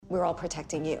we're all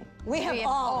protecting you. We have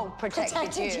all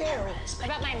protected you.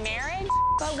 About my marriage?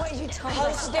 But what you told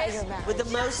us about your marriage. With the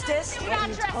mostest? What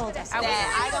you told us. Don't ever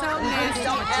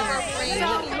bring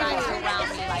anybody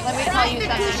around me like Let me that. tell you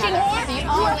something. The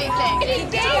only thing.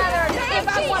 If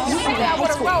I want to say that, I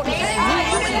would have wrote it.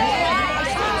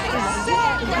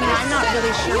 I'm not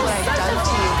really sure what I've done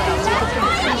to you, but I'll take it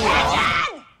from you.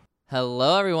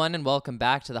 Hello, everyone, and welcome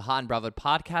back to the Hot and Bravo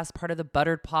podcast, part of the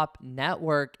Buttered Pop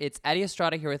Network. It's Eddie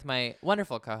Estrada here with my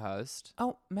wonderful co-host.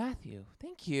 Oh, Matthew,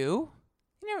 thank you.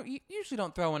 You know, you usually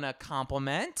don't throw in a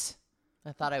compliment.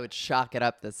 I thought I would shock it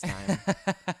up this time.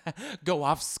 Go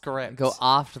off script. Go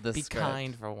off the Be script.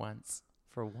 kind for once.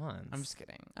 For once. I'm just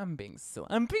kidding. I'm being silly.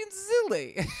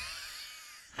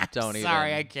 Don't even.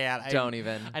 Sorry, I can't. Don't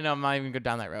even. I know I'm not even going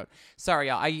down that road. Sorry,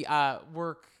 y'all. I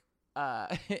work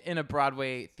in a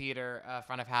Broadway theater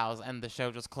front of house, and the show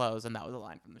just closed, and that was a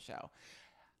line from the show.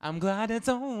 I'm glad it's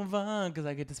over because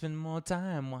I get to spend more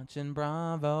time watching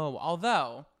Bravo.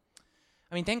 Although,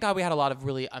 I mean, thank God we had a lot of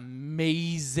really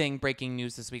amazing breaking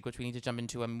news this week, which we need to jump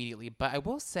into immediately. But I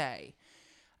will say,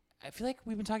 I feel like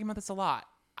we've been talking about this a lot.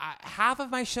 Half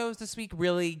of my shows this week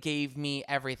really gave me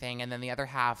everything, and then the other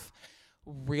half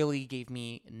really gave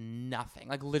me nothing.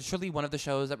 Like, literally, one of the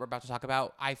shows that we're about to talk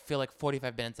about, I feel like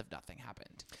 45 minutes of nothing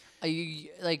happened.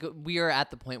 We are at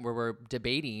the point where we're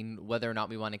debating whether or not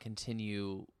we want to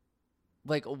continue,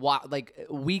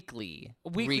 weekly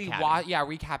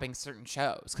recapping. Recapping certain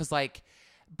shows. Because, like,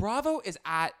 Bravo is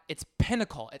at its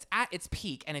pinnacle. It's at its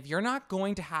peak. And if you're not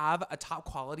going to have a top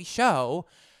quality show,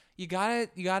 you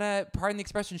gotta, pardon the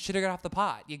expression, shit or get off the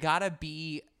pot. You gotta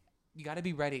be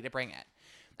ready to bring it.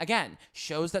 Again,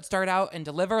 shows that start out and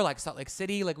deliver, like Salt Lake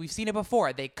City, like we've seen it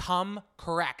before. They come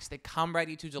correct. They come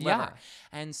ready to deliver. Yeah.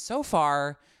 And so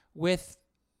far, with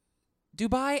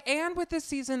Dubai and with this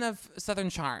season of Southern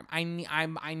Charm,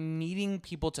 I'm needing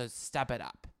people to step it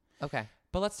up. Okay.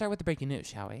 But let's start with the breaking news,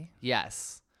 shall we?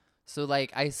 Yes. So,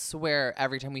 I swear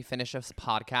every time we finish a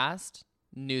podcast,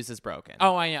 news is broken.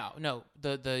 Oh, I know. No,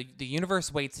 the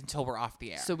universe waits until we're off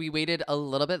the air. So we waited a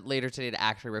little bit later today to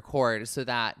actually record so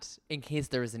that in case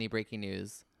there was any breaking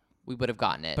news, we would have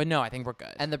gotten it. But no, I think we're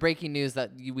good. And the breaking news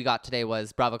that we got today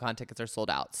was BravoCon tickets are sold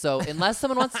out. So unless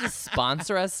someone wants to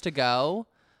sponsor us to go,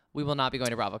 we will not be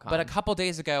going to BravoCon. But a couple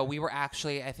days ago, we were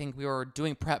actually, I think we were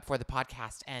doing prep for the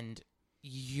podcast, and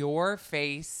your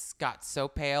face got so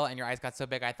pale and your eyes got so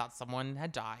big, I thought someone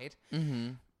had died.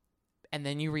 Mm-hmm. And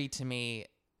then you read to me,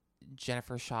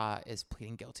 Jennifer Shaw is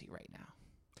pleading guilty right now.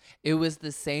 It was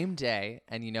the same day,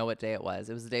 and you know what day it was.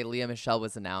 It was the day Lea Michele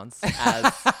was announced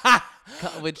as...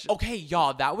 Okay,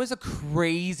 y'all, that was a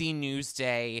crazy news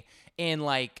day in,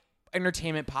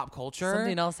 entertainment pop culture.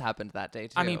 Something else happened that day,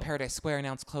 too. I mean, Paradise Square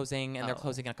announced closing, and they're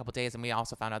closing in a couple days, and we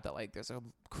also found out that, there's a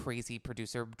crazy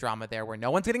producer drama there where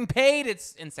no one's getting paid.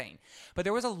 It's insane. But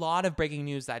there was a lot of breaking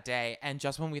news that day, and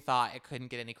just when we thought it couldn't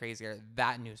get any crazier,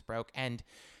 that news broke. And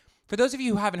for those of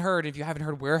you who haven't heard, if you haven't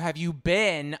heard, where have you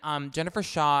been? Jennifer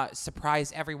Shaw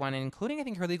surprised everyone, including, I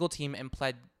think, her legal team, and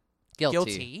pled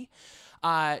guilty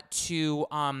to,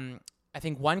 I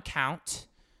think, one count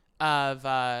of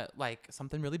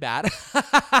something really bad.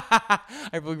 I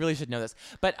really should know this.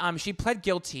 But she pled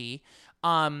guilty.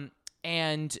 And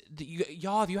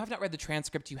y'all, if you have not read the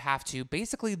transcript, you have to.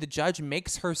 Basically, the judge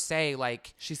makes her say,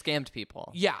 she scammed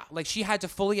people. Yeah, she had to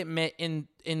fully admit in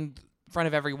front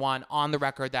of everyone on the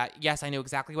record that, yes, I knew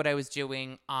exactly what I was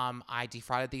doing. I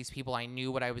defrauded these people. I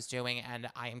knew what I was doing, and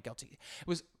I am guilty. It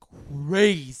was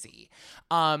crazy.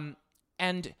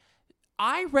 And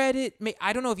I read it,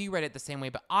 I don't know if you read it the same way,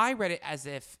 but I read it as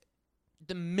if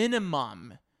the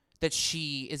minimum that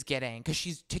she is getting, because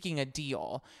she's taking a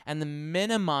deal, and the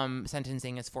minimum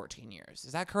sentencing is 14 years.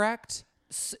 Is that correct?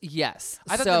 Yes.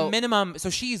 I thought the minimum, so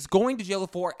she's going to jail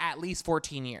for at least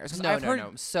 14 years.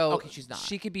 No. So okay, she's not.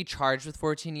 She could be charged with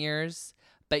 14 years,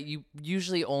 but you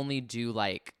usually only do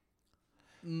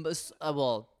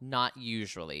not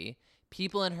usually.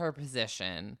 People in her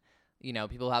position,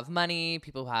 people who have money,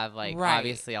 people who have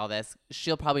obviously all this.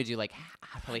 She'll probably do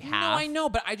probably half. No, I know,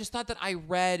 but I just thought that I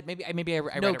read maybe I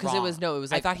read it wrong. Because it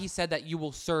was I thought he said that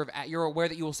you're aware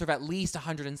that you will serve at least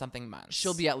 100 and something months.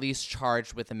 She'll be at least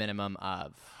charged with a minimum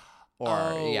of,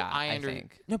 I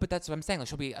think. No, but that's what I'm saying.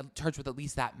 She'll be charged with at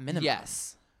least that minimum.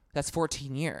 Yes, that's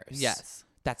 14 years. Yes.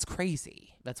 That's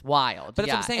crazy. That's wild. But that's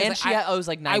what I'm saying. And she owes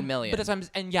 $9 million. But that's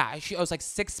what she owes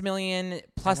 $6 million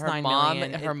plus $9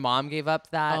 million. Her mom gave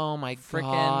up that. Oh my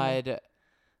God.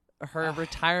 Her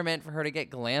retirement for her to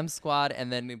get Glam Squad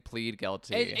and then plead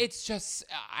guilty. It's just,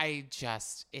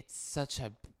 it's such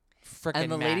a freaking mess.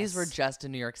 And the ladies were just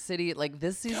in New York City.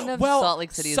 This season of Salt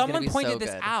Lake City is going to be so good. Someone pointed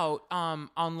this out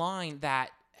online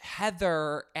that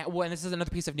Heather, and this is another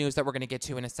piece of news that we're going to get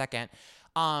to in a second.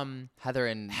 Heather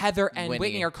and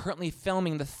Whitney are currently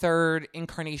filming the third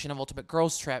incarnation of Ultimate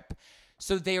Girls Trip.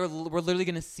 So we're literally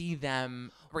going to see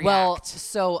them react. Well,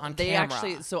 so on they camera.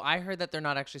 actually. So I heard that they're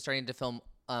not actually starting to film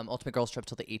Ultimate Girls Trip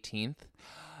till the 18th.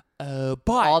 But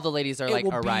all the ladies are it like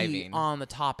will arriving be on the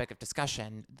topic of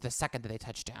discussion the second that they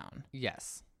touch down.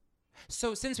 Yes.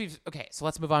 So so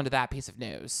let's move on to that piece of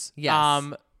news.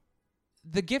 Yes.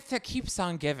 The gift that keeps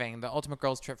on giving, the Ultimate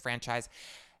Girls Trip franchise.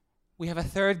 We have a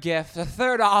third gift, a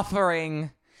third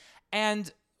offering,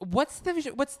 and what's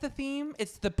the theme?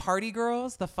 It's the party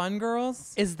girls, the fun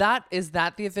girls. Is that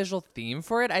the official theme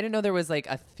for it? I didn't know there was like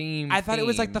a theme. I thought it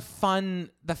was like the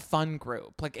fun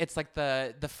group. Like it's like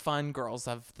the fun girls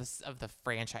of the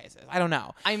franchises. I don't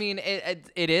know. I mean,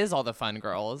 it is all the fun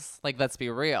girls. Like, let's be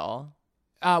real.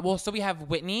 So we have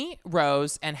Whitney,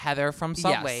 Rose, and Heather from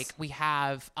Salt Yes. Lake. We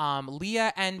have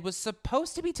Leah, and was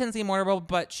supposed to be Tinsley Mortimer,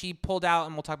 but she pulled out,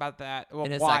 and we'll talk about that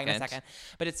in a second.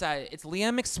 But it's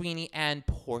Leah McSweeney and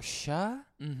Portia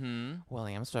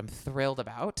Williams, which I'm thrilled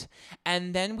about.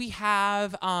 And then we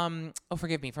have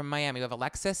forgive me, from Miami. We have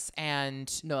Alexia and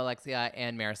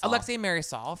Marisol. Alexia and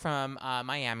Marisol from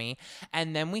Miami,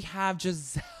 and then we have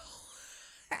Giselle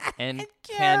and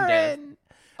Karen.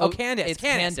 Candace. Candace. It's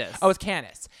Candace. Oh, it's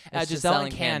Candace. It's Giselle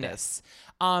and Candace.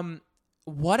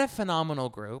 What a phenomenal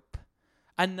group.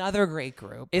 Another great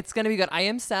group. It's going to be good. I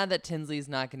am sad that Tinsley's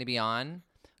not going to be on,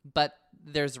 but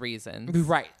there's reasons.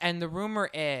 Right. And the rumor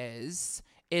is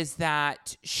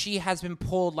that she has been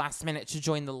pulled last minute to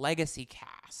join the Legacy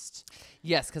cast.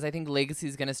 Yes, because I think Legacy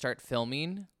is going to start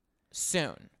filming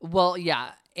soon. Well,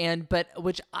 yeah.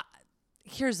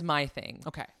 Here's my thing.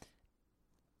 Okay.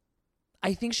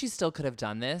 I think she still could have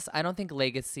done this. I don't think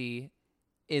Legacy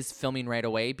is filming right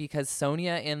away because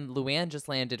Sonia and Luann just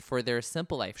landed for their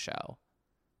Simple Life show.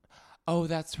 Oh,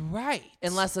 that's right.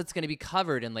 Unless it's going to be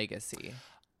covered in Legacy.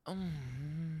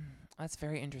 That's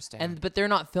very interesting. But they're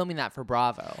not filming that for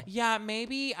Bravo. Yeah,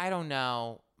 maybe, I don't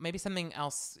know. Maybe something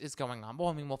else is going on. Well,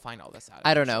 I mean, we'll find all this out.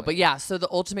 I don't know. But yeah, so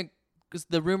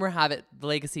the rumor have it, the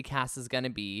Legacy cast is going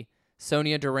to be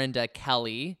Sonia, Dorinda,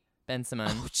 Kelly, Ben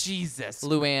Simmons. Oh, Jesus.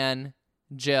 Luann,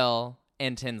 Jill,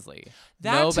 and Tinsley.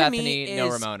 That no to Bethany, me no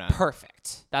is Ramona.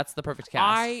 Perfect. That's the perfect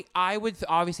cast. I would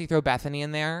obviously throw Bethany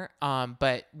in there,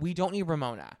 but we don't need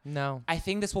Ramona. No. I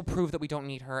think this will prove that we don't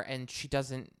need her, and she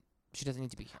doesn't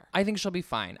need to be here. I think she'll be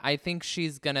fine. I think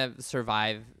she's gonna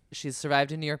survive. She's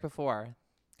survived in New York before.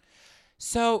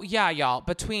 So yeah, y'all,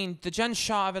 between the Jen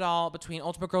Shaw of it all, between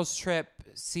Ultimate Girls Trip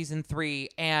season 3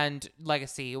 and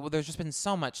Legacy, well, there's just been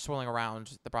so much swirling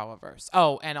around the Bravoverse.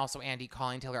 Oh, and also Andy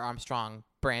calling Taylor Armstrong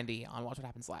Brandy on Watch What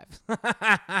Happens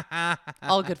Live.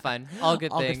 All good fun. All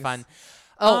good things. Good fun.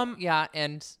 Oh, yeah,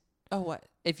 and what?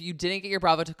 If you didn't get your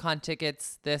BravoCon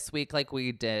tickets this week, like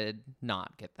we did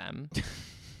not get them,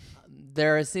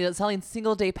 they're selling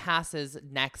single day passes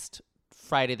next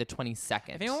Friday the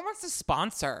 22nd. If anyone wants to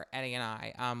sponsor Eddie and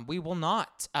I, we will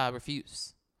not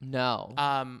refuse. No.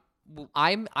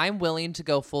 I'm willing to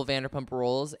go full Vanderpump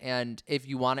Rules, and if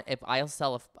I'll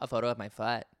sell a photo of my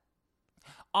foot.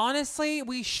 Honestly,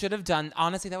 we should have done.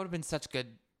 Honestly, that would have been such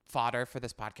good fodder for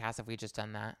this podcast if we just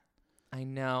done that. I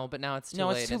know, but now it's too late. No,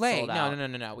 it's too late. Sold out.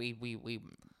 No.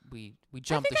 We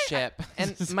jumped the ship.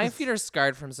 And my feet are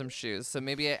scarred from some shoes, so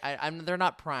maybe they're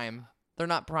not prime. They're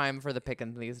not prime for the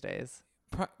picking these days.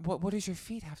 What does your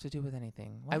feet have to do with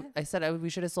anything? I said we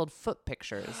should have sold foot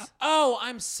pictures. Oh,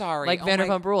 I'm sorry. Like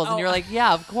Vanderpump Rules. And you're like,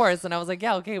 yeah, of course. And I was like,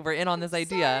 yeah, okay, we're in on this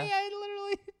idea. Sorry, I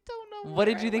literally don't know. What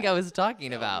did you think I was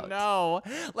talking about? No.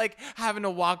 Like having to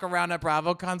walk around at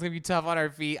BravoCon's going to be tough on our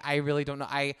feet. I really don't know.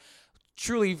 I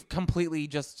truly completely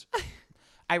just...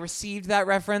 I received that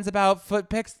reference about foot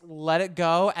pics, let it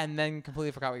go, and then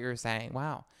completely forgot what you were saying.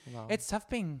 Wow. It's tough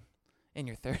being in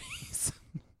your 30s.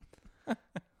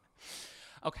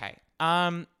 Okay.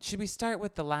 Should we start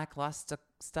with the lackluster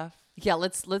stuff? Yeah,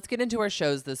 let's get into our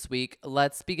shows this week.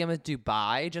 Let's begin with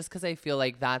Dubai, just because I feel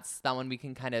like that's that one we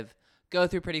can kind of go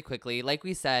through pretty quickly. Like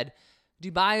we said,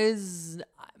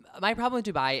 my problem with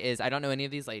Dubai is I don't know any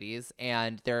of these ladies,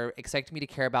 and they're expecting me to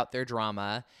care about their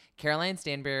drama. Caroline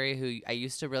Stanbury, who I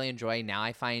used to really enjoy, now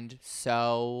I find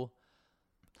so...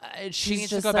 she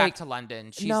needs to go like, back to London.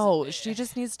 She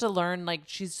just needs to learn. Like,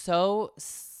 she's so...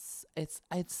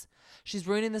 She's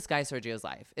ruining this guy Sergio's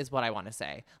life, is what I want to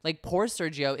say. Like, poor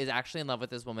Sergio is actually in love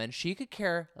with this woman. She could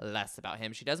care less about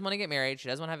him. She doesn't want to get married. She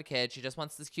doesn't want to have a kid. She just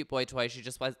wants this cute boy toy. She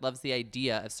just loves the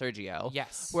idea of Sergio.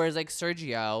 Yes. Whereas, like,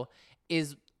 Sergio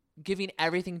is giving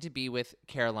everything to be with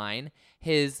Caroline.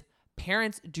 His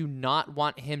parents do not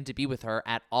want him to be with her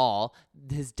at all.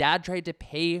 His dad tried to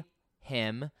pay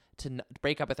him to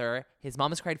break up with her. His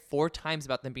mom has cried 4 times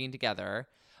about them being together.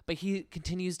 But he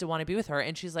continues to want to be with her,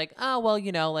 and she's like, "Oh well,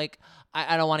 like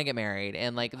I don't want to get married,"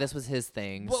 and like this was his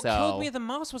thing. What so killed me the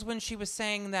most was when she was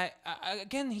saying that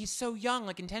again, he's so young,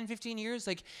 like in 10, 15 years,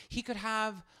 like he could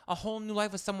have a whole new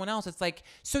life with someone else. It's like,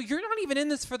 so you're not even in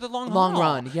this for the long haul.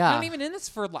 run, yeah. You're not even in this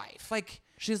for life, like.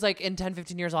 She's like, in 10,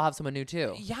 15 years, I'll have someone new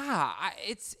too. Yeah,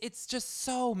 it's just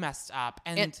so messed up,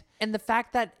 And the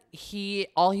fact that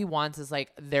all he wants is like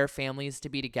their families to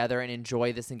be together and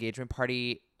enjoy this engagement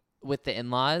party with the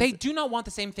in-laws. they do not want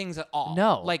the same things at all.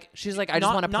 No. Like She's like, I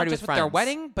just want to party not just with with their friends.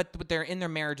 wedding, but they're in their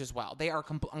marriage as well. They are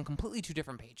on completely 2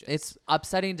 different pages. It's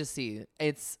upsetting to see.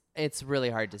 It's really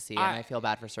hard to see, and I feel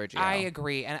bad for Sergio. I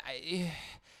agree, and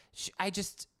I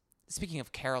just speaking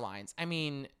of Caroline's, I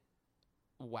mean,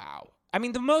 wow. I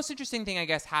mean, the most interesting thing I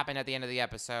guess happened at the end of the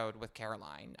episode with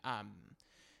Caroline,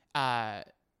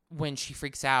 when she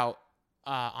freaks out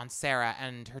on Sarah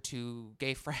and her 2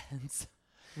 gay friends.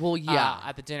 Well, yeah.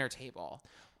 At the dinner table.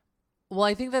 Well,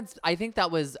 I think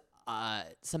that was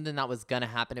something that was gonna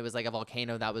happen. It was like a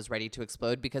volcano that was ready to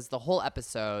explode, because the whole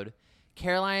episode,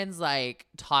 Caroline's like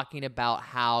talking about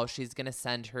how she's gonna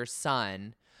send her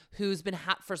son, who's been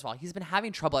first of all, he's been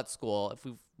having trouble at school. If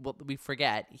we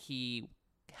forget, he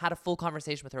had a full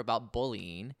conversation with her about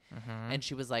bullying, and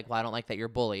she was like, well, I don't like that you're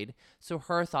bullied. So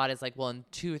her thought is like, well, in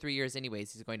 2 or 3 years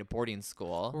anyways, he's going to boarding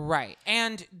school. Right.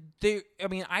 And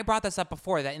I brought this up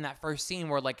before, that in that first scene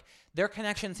where like their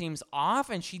connection seems off,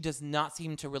 and she does not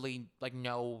seem to really like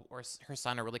know her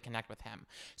son or really connect with him.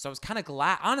 So I was kind of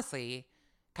glad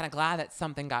that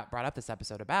something got brought up this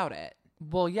episode about it.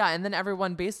 Well, yeah, and then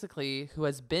everyone basically who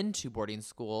has been to boarding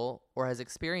school or has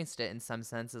experienced it in some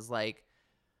sense is like,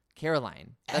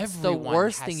 Caroline, that's Everyone the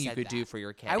worst has thing you said could that. do for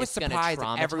your kid. I was It's gonna surprised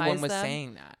that everyone traumatize was them.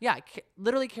 saying that. Yeah,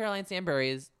 literally Caroline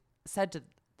Stanbury said to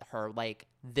her, like,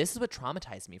 this is what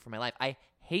traumatized me for my life. I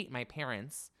hate my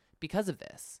parents because of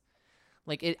this.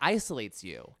 Like, it isolates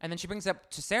you. And then she brings it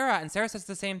up to Sarah, and Sarah says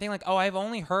the same thing. Like, oh, I've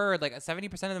only heard like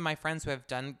 70% of my friends who have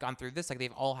gone through this, like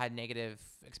they've all had negative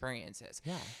experiences.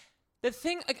 Yeah. The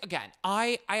thing, like, again,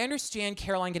 I understand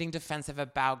Caroline getting defensive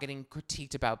about getting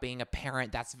critiqued about being a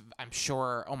parent. That's, I'm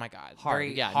sure, oh my God, Hard.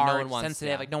 very Yeah, hard, no one wants-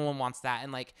 sensitive. yeah. Like, no one wants that.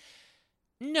 And like,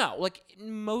 no, like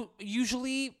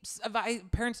usually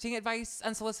parenting advice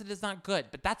unsolicited is not good.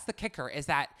 But that's the kicker, is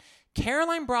that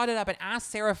Caroline brought it up and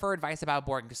asked Sarah for advice about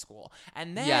boarding school.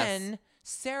 And then Yes.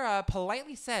 Sarah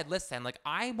politely said, listen, like,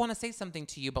 I want to say something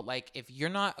to you, but like, if you're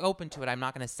not open to it, I'm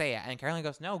not going to say it. And Caroline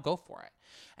goes, no, go for it.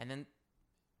 And then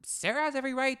Sarah has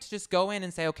every right to just go in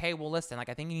and say, okay, well, listen, like,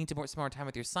 I think you need to spend more time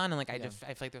with your son. And like, I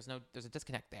feel like there's a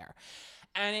disconnect there.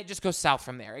 And it just goes south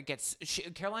from there.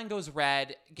 Caroline goes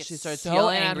red, She starts so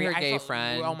yelling angry. at her I gay felt-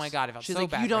 friend. Oh my God, I felt She's so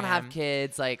like, bad you don't for have him.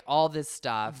 kids, like all this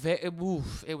stuff. It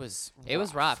was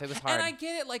rough. It was hard. And I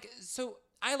get it. Like, so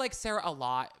I like Sarah a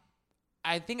lot.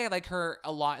 I think I like her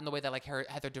a lot in the way that I like her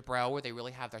Heather Dubrow, where they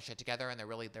really have their shit together and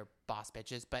they're boss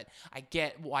bitches. But I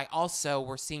get why also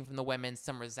we're seeing from the women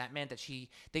some resentment that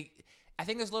I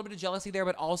think there's a little bit of jealousy there,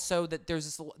 but also that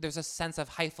there's a sense of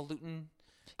highfalutin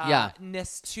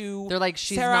ness to They're like,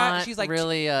 she's Sarah. not She's like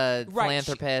really a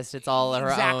philanthropist. It's all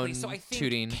her own So I think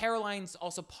tooting. Caroline's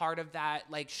also part of that,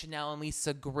 like Chanel and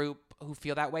Lisa group who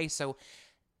feel that way. So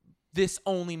this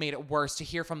only made it worse to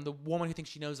hear from the woman who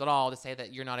thinks she knows it all to say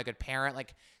that you're not a good parent.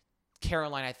 Like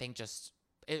Caroline, I think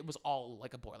it was all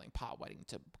like a boiling pot waiting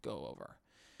to go over.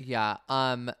 Yeah.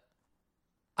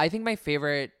 I think my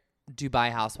favorite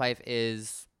Dubai housewife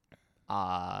is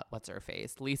what's her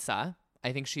face? Lisa.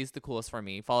 I think she's the coolest for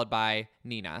me, followed by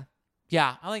Nina.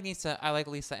 Yeah, I like Lisa. I like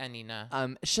Lisa and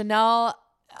Nina. Chanel,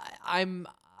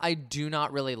 I do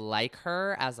not really like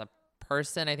her as a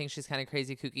person. I think she's kind of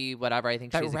crazy, kooky, whatever. I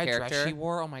think That she's a red character. dress she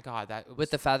wore, oh my God, With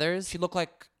the feathers. she looked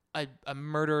like a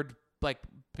murdered, like,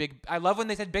 big. I love when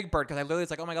they said Big Bird, because I literally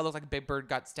was like, oh my God, looks like Big Bird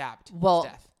got stabbed. Well, to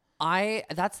death.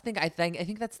 that's the thing. I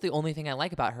think that's the only thing I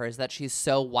like about her, is that she's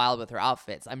so wild with her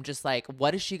outfits. I'm just like,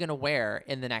 what is she gonna wear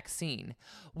in the next scene?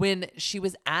 When she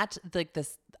was at like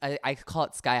this, I call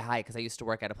it Sky High because I used to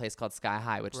work at a place called Sky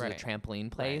High, which is a trampoline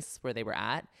place where they were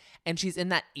at, and she's in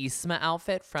that Isma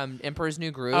outfit from Emperor's New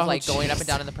Groove, like going up and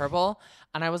down in the purple,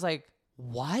 and I was like,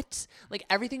 what? Like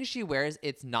everything she wears,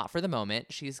 it's not for the moment.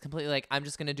 She's completely like, I'm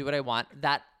just gonna do what I want.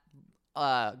 That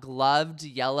gloved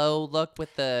yellow look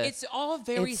with the It's all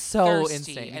very it's so thirsty,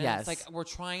 insane. and Yes. it's like we're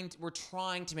trying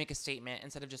to make a statement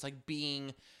instead of just like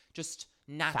being just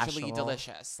naturally Fashionable.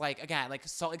 delicious. Like again, like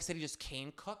Salt Lake City just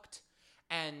came cooked,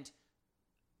 and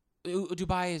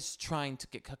Dubai is trying to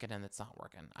get cooking and it's not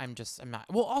working. I'm not.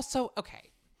 Well, also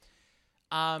okay.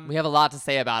 we have a lot to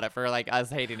say about it for like us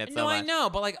hating it so No, much. I know,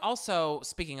 but like also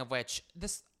speaking of which,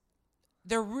 this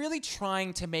they're really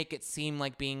trying to make it seem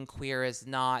like being queer is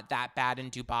not that bad in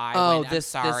Dubai. Oh, when,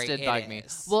 this did it bug me.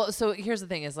 is. Well, so here's the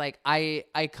thing: is like I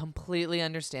completely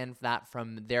understand that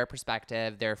from their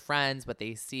perspective, their friends, what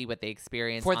they see, what they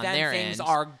experience For on them, their things end.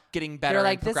 are getting better. They're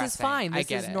like, and this is progressing. fine. I This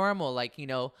get is it. normal. Like, you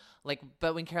know, like,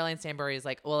 but when Caroline Stanbury is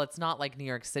like, well, it's not like New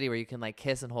York City where you can like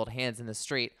kiss and hold hands in the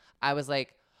street. I was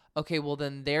like, okay, well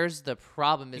then there's the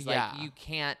problem is like Yeah. you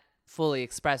can't fully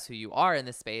express who you are in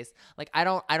this space. Like I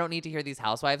don't need to hear these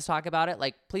housewives talk about it.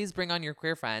 Like please bring on your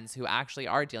queer friends who actually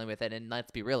are dealing with it and let's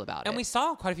be real about it. And we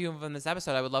saw quite a few of them in this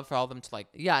episode. I would love for all of them to like.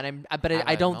 Yeah, and but have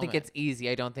I a don't think moment. it's easy.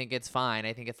 I don't think it's fine.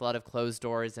 I think it's a lot of closed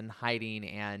doors and hiding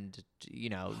and you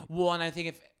know, Well, and I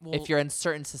think if you're in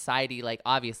certain society, like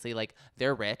obviously like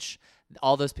they're rich,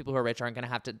 all those people who are rich aren't going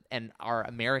to have to and are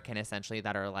American essentially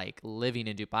that are like living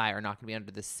in Dubai are not going to be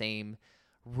under the same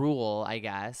rule, I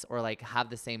guess, or like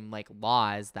have the same like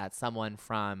laws that someone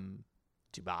from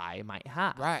Dubai might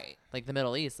have. right. Like the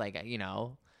Middle East, like, you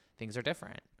know, things are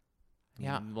different.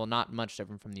 Yeah. Well, not much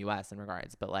different from the US in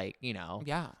regards, but like, you know,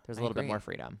 Yeah, there's a I little bit agree. more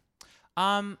freedom.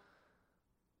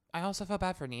 I also felt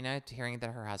bad for Nina hearing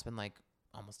that her husband like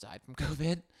almost died from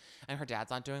COVID, and her dad's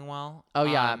not doing well. Oh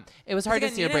yeah. It was hard to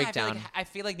Again, see a Nina, breakdown. I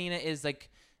feel like Nina is like,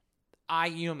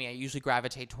 you know me, I usually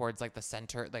gravitate towards like the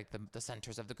center, like the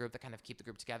centers of the group that kind of keep the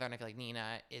group together. And I feel like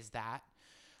Nina is that.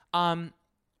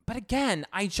 But again,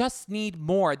 I just need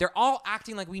more. They're all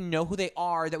acting like we know who they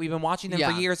are, that we've been watching them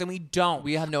Yeah. for years, and we don't.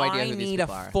 We have no idea I who these need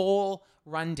people a are. full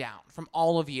rundown from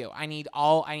all of you. I need,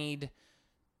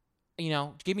 you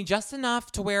know, give me just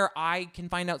enough to where I can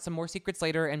find out some more secrets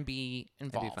later and be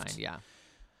It'd involved. be fine, yeah.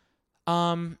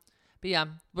 Um, But yeah,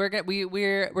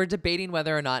 we're debating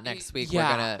whether or not next week Yeah,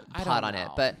 we're gonna I pot don't on it.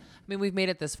 know. But I mean, we've made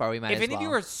it this far. We might. if as any well. of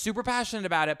you are super passionate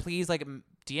about it, please like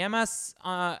DM us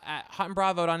at Hot and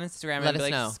Bravo on Instagram Let and be us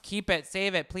like, know. keep it,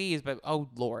 save it, please. But oh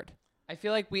Lord, I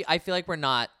feel like we're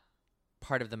not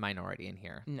part of the minority in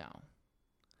here. no.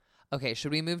 Okay,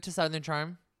 should we move to Southern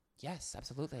Charm? Yes,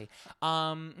 absolutely.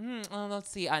 Let's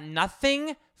see.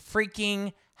 Nothing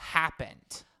freaking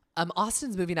happened.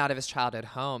 Austin's moving out of his childhood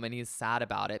home, and he's sad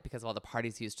about it because of all the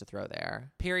parties he used to throw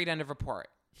there. Period. End of report.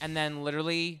 And then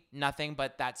literally nothing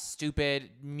but that stupid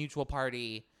mutual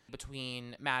party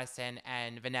between Madison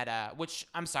and Vanetta, which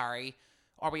I'm sorry.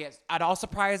 Are we at all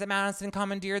surprised that Madison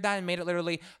commandeered that and made it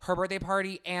literally her birthday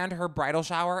party and her bridal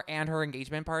shower and her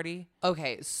engagement party?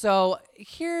 Okay, so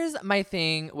here's my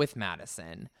thing with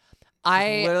Madison.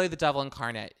 I Literally the devil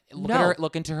incarnate. Look No. at her.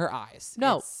 Look into her eyes.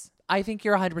 No, It's- I think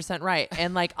you're 100% right.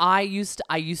 And like I used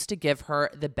to give her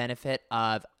the benefit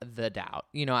of the doubt.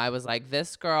 You know, I was like,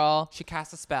 this girl, she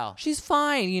cast a spell. she's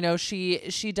fine. You know, she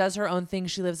does her own thing.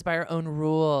 She lives by her own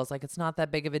rules. Like it's not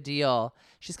that big of a deal.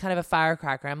 She's kind of a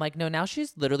firecracker. I'm like, no, now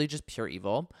she's literally just pure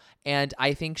evil. And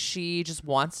I think she just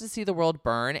wants to see the world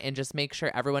burn and just make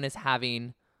sure everyone is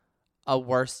having a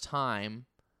worse time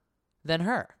than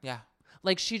her. Yeah.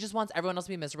 Like she just wants everyone else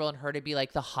to be miserable and her to be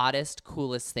like the hottest,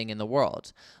 coolest thing in the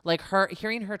world. Like her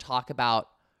hearing her talk about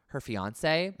her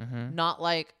fiance, not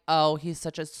like, oh, he's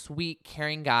such a sweet,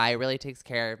 caring guy, really takes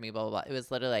care of me, blah, blah, blah. It was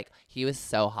literally like, he was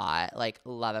so hot, like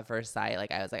love at first sight.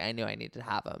 Like I was like, I knew I needed to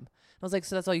have him. I was like,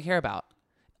 so that's all you care about?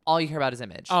 All you care about is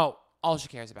image. Oh, all she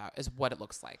cares about is what it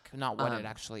looks like, not what it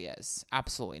actually is.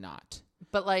 Absolutely not.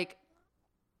 But like,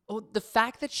 the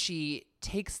fact that she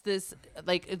takes this,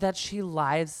 like that she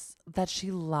lies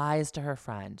to her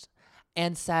friend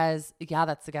and says, yeah,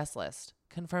 that's the guest list.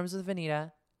 Confirms with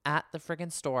Vanita at the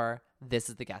friggin' store, this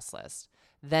is the guest list.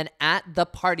 Then at the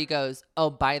party goes, oh,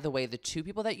 by the way, the two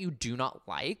people that you do not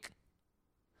like,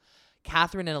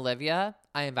 Catherine and Olivia,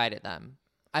 I invited them.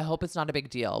 I hope it's not a big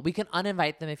deal. We can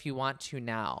uninvite them if you want to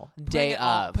now. Day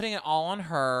of. Putting it all on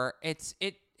her.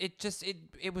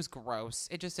 It was gross.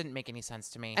 It just didn't make any sense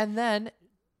to me. And then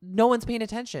no one's paying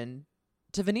attention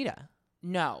to Vanita.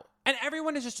 No. And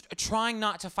everyone is just trying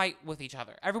not to fight with each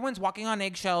other. Everyone's walking on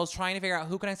eggshells, trying to figure out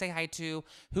who can I say hi to,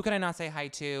 who can I not say hi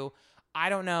to. I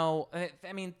don't know.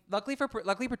 I mean, luckily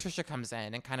Patricia comes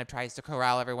in and kind of tries to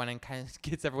corral everyone and kind of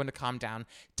gets everyone to calm down.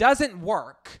 Doesn't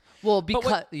work. Well,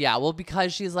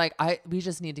 because she's like, we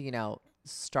just need to, you know,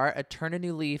 turn a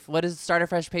new leaf. What is start a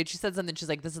fresh page? She said something. She's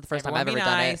like, this is the first time I've Everyone ever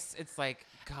be done it. nice. It's like,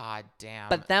 God damn.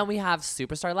 But then we have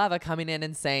Superstar Leva coming in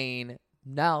and saying,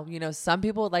 no, you know, some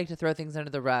people would like to throw things under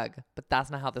the rug, but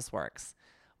that's not how this works.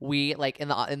 We like in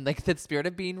like the spirit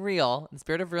of being real, in the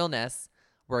spirit of realness,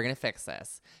 we're gonna fix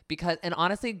this. Because, and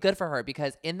honestly, good for her,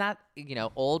 because in that, you know,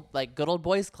 good old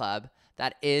boys club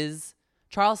that is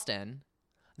Charleston,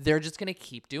 they're just going to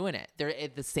keep doing it.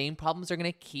 The same problems are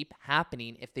going to keep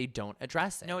happening if they don't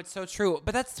address it. No, it's so true.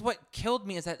 But that's what killed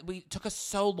me is that we took us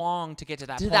so long to get to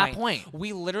that To point. that point.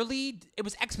 We literally, it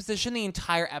was exposition the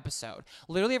entire episode.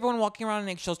 Literally everyone walking around in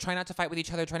eggshells, trying not to fight with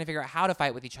each other, trying to figure out how to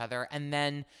fight with each other. And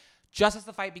then just as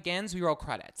the fight begins, we roll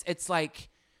credits. It's like,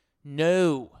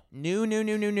 no.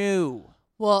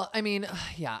 Well, I mean,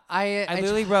 yeah, I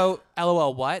literally wrote,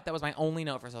 LOL, what? That was my only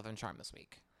note for Southern Charm this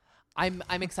week. I'm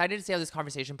excited to see how this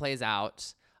conversation plays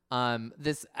out.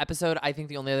 This episode, I think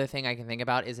the only other thing I can think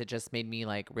about is it just made me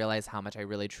like realize how much I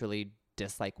really truly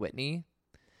dislike Whitney.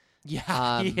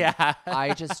 Yeah. Yeah.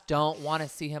 I just don't want to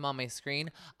see him on my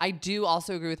screen. I do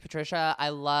also agree with Patricia. I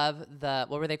love what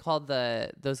were they called?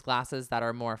 Those glasses that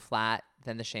are more flat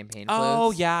than the champagne flutes.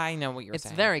 Oh, yeah, I know what you're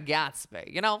saying. It's very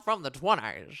Gatsby, from the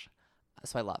 20s.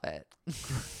 So I love it.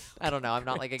 I don't know. I'm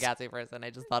not like a Gatsby person.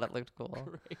 I just thought it looked cool.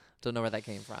 Don't know where that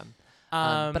came from.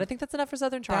 But I think that's enough for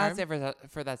Southern Charm. That's it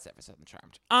for Southern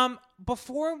Charmed.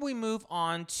 Before we move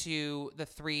on to the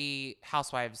 3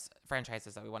 Housewives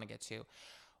franchises that we want to get to,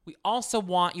 we also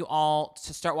want you all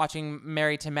to start watching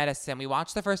Married to Medicine. We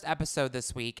watched the first episode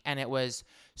this week, and it was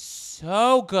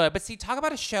so good. But see, talk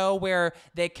about a show where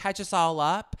they catch us all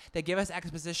up. They give us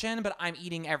exposition, but I'm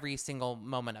eating every single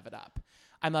moment of it up.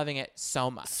 I'm loving it so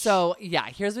much. So, yeah,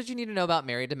 here's what you need to know about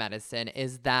Married to Medicine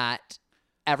is that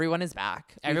everyone is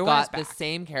back. Everyone we've got is back. the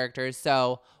same characters.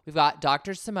 So we've got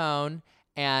Dr. Simone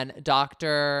and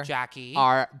Dr. Jackie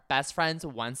are best friends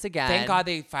once again. Thank God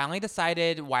they finally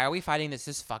decided, why are we fighting? This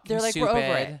is fucking They're like, stupid. we're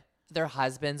over it. Their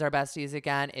husbands are besties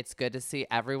again. It's good to see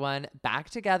everyone back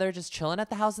together, just chilling at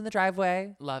the house in the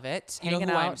driveway. Love it. You Hanging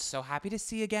know who I'm out. so happy to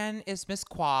see again is Miss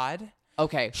Quad.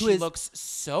 Okay, She looks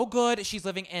so good. She's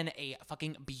living in a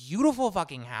fucking beautiful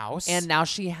fucking house. And now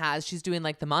she's doing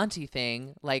like the Monty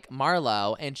thing, like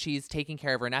Marlo, and she's taking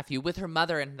care of her nephew with her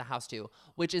mother in the house too,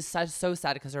 which is so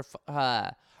sad because her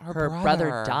brother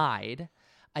brother died.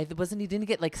 He didn't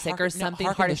get like sick or Heart- no, something,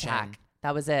 heart heart condition. attack.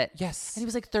 That was it. Yes. And he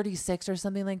was like 36 or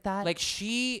something like that. Like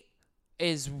she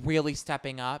is really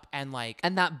stepping up and like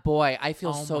and that boy, I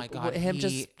feel Oh so my God, him he-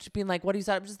 just being like, "What are you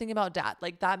sad?" I'm just thinking about dad.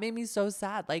 Like that made me so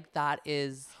sad. Like that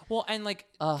is well and like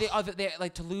they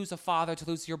like to lose a father, to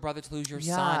lose your brother, to lose your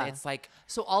Yeah. son. It's like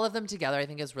so all of them together. I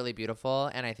think is really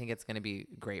beautiful, and I think it's going to be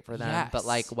great for them. Yes. But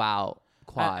like, wow,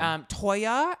 Quad.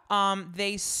 Toya,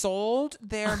 they sold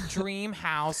their dream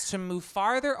house to move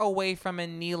farther away from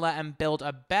Anila and build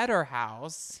a better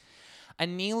house.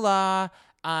 Anila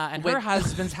and her With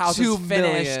husband's house is $2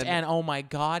 finished, million. and oh my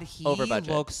God, he Over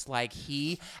budget. looks like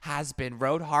he has been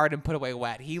rode hard and put away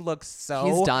wet. He looks so.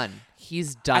 He's done.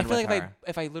 He's done. I feel with like her.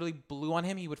 if I literally blew on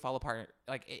him, he would fall apart.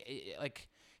 Like like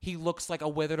he looks like a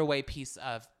withered away piece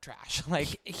of trash.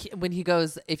 Like When he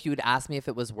goes, if you would ask me if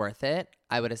it was worth it,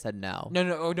 I would have said no.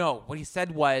 no. What he said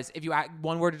was, if you add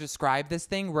one word to describe this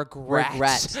thing, regret.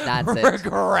 That's it.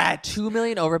 Regret. $2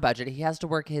 million over budget. He has to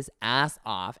work his ass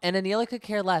off, and Anila could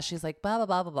care less. She's like blah blah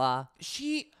blah blah blah.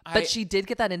 But she did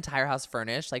get that entire house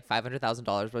furnished, like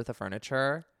 $500,000 worth of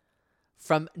furniture,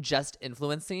 from just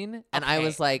influencing, and I Okay,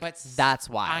 was like, but that's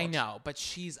wild. I know, but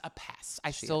she's a pest. I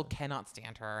still cannot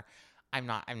stand her.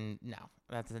 No.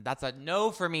 That's a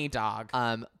no for me, dog.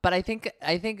 But I think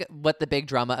what the big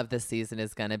drama of this season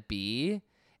is gonna be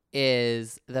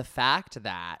is the fact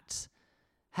that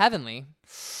Heavenly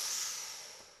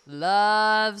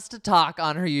loves to talk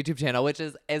on her YouTube channel, which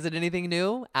is it anything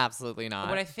new? Absolutely not.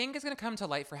 What I think is going to come to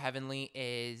light for Heavenly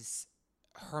is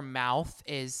her mouth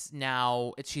is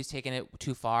now, she's taken it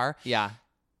too far. Yeah.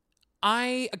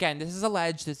 Again, this is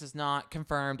alleged. This is not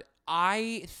confirmed.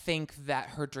 I think that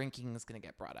her drinking is going to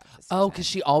get brought up. This Oh, season. because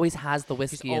she always has the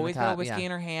whiskey. She's always in the got cup. whiskey Yeah.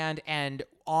 in her hand, and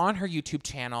on her YouTube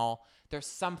channel, there's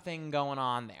something going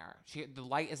on there. The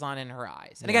light is on in her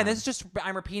eyes. And again, Yeah. this is just,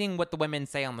 I'm repeating what the women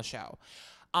say on the show.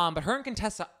 But her and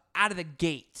Contessa out of the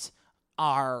gate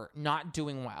are not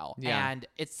doing well. Yeah. And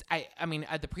I mean,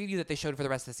 at the preview that they showed for the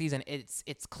rest of the season,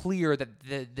 it's clear that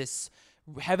this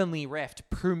Heavenly rift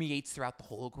permeates throughout the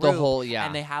whole group. yeah.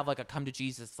 And they have like a come to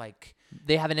Jesus, like,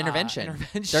 They have an intervention.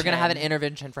 They're gonna have an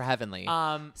intervention for Heavenly.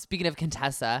 Speaking of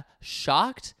Contessa,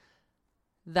 shocked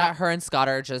that her and Scott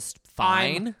are just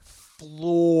fine. I'm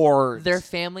floored. Their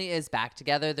family is back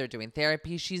together. They're doing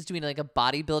therapy. She's doing like a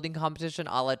bodybuilding competition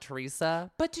a la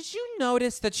Teresa. But did you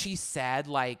notice that she said,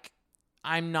 like,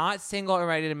 I'm not single or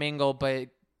ready to mingle, but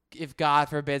if God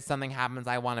forbid something happens,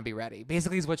 I want to be ready.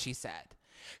 Basically is what she said.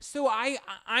 So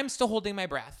I'm still holding my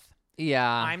breath.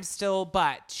 Yeah.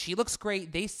 But she looks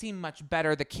great. They seem much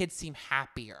better. The kids seem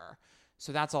happier.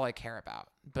 So that's all I care about.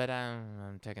 But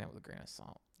I'm taking it with a grain of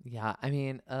salt. Yeah. I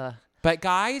mean, But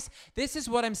guys, this is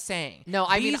what I'm saying. No,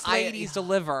 I mean, these ladies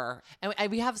deliver.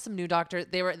 And we have some new doctors.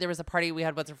 There was a party. We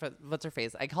had what's her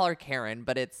face? I call her Karen,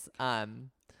 but it's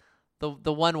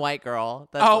the one white girl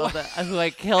who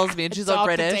like kills me, and she's so Dr.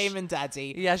 British. Damon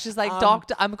Daddy. Yeah, she's like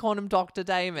Doctor. I'm calling him Dr.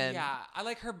 Damon. Yeah, I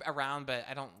like her around, but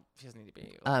I don't. She doesn't need to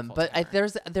be. But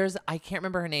there's I can't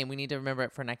remember her name. We need to remember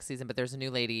it for next season. But there's a new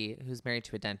lady who's married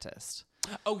to a dentist.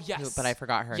 Oh yes, But I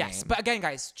forgot her name. Yes, but again,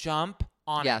 guys, jump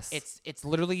on Yes. it. It's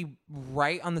literally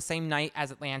right on the same night as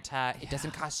Atlanta. It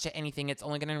doesn't cost you anything. It's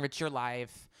only gonna enrich your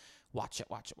life. Watch it.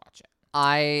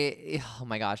 Oh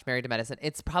my gosh, Married to Medicine.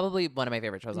 It's probably one of my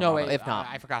favorite shows. No, if not,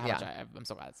 I forgot how much I'm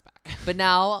so glad it's back. But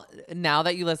now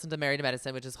that you listen to Married to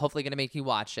Medicine, which is hopefully going to make you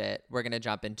watch it, we're going to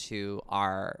jump into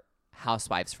our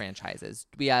Housewives franchises.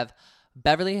 We have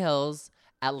Beverly Hills,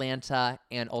 Atlanta,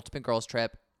 and Ultimate Girls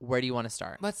Trip. Where do you want to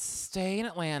start? Let's stay in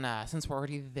Atlanta since we're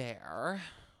already there,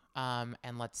 and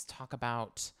let's talk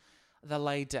about the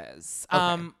ladies.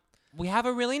 Okay. We have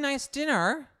a really nice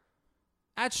dinner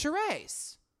at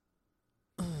Sheree's,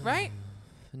 right?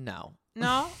 No.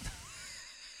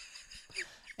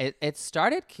 It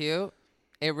started cute.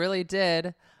 It really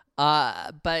did.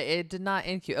 But it did not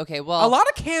end cute. Okay, well, A lot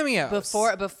of cameos.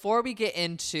 Before we get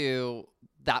into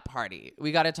that party,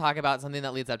 we got to talk about something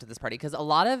that leads up to this party, because a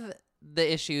lot of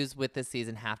the issues with this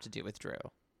season have to do with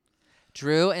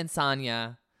Drew and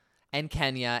Sonia and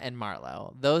Kenya and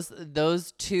Marlo.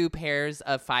 Those two pairs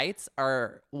of fights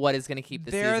are what is going to keep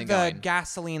the They're season the going.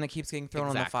 gasoline that keeps getting thrown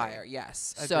on the Exactly. fire.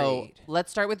 Yes, So agreed.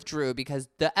 let's start with Drew, because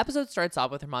the episode starts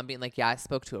off with her mom being like, yeah, I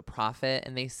spoke to a prophet,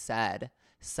 and they said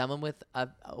someone with a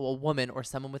woman or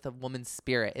someone with a woman's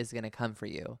spirit is going to come for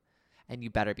you, and you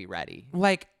better be ready.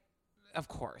 Like, of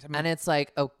course. I mean, And it's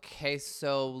like, okay,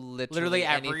 so literally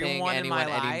everyone in my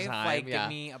life, anytime, like, yeah. give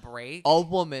me a break. A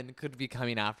woman could be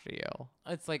coming after you.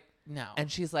 It's like, no.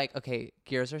 And she's like, okay,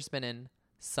 gears are spinning.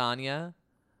 Sonia,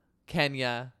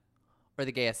 Kenya, or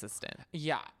the gay assistant.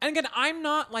 Yeah. And again, I'm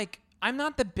not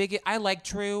the biggest. I like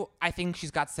Drew. I think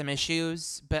she's got some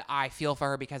issues, but I feel for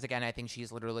her because, again, I think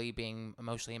she's literally being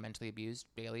emotionally and mentally abused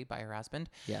daily by her husband.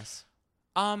 Yes.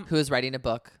 Who is writing a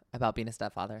book about being a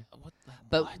stepfather,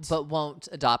 but won't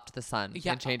adopt the son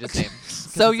Yeah. and change his name.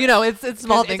 So it's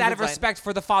small things. It's out of fine. respect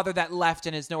for the father that left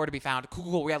and is nowhere to be found.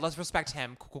 Cool. Yeah, let's respect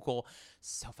him. Cool.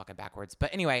 So fucking backwards.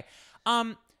 But anyway,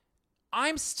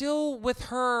 I'm still with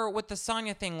her with the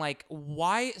Sonia thing. Like,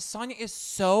 why Sonia is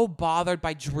so bothered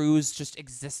by Drew's just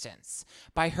existence,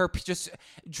 by her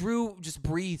Drew just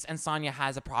breathes, and Sonia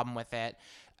has a problem with it.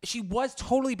 She was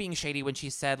totally being shady when she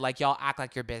said, like, y'all act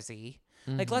like you're busy.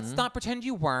 Like, let's not pretend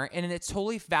you weren't. And it's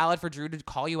totally valid for Drew to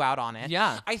call you out on it.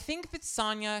 Yeah. I think that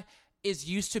Sonia is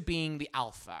used to being the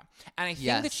alpha. And I think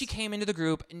Yes. that she came into the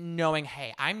group knowing,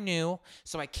 hey, I'm new,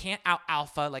 so I can't out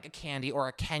alpha like a Candy or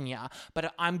a Kenya,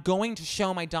 but I'm going to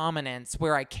show my dominance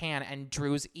where I can, and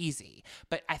Drew's easy.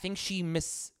 But I think she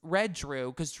misread Drew,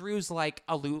 because Drew's like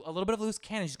a little bit of loose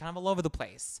cannon. She's kind of all over the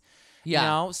place. Yeah. You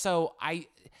know? So I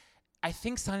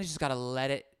think Sonia's just got to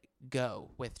let it go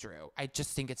with Drew. I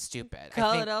just think it's stupid.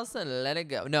 Call it else and let it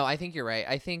go. No, I think you're right.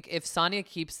 I think if Sonia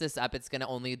keeps this up, it's going to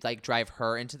only like drive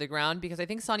her into the ground, because I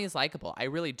think Sonia's likable. I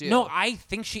really do. No, I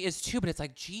think she is too, but it's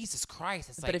like, Jesus Christ.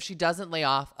 It's but like, if she doesn't lay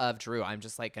off of Drew, I'm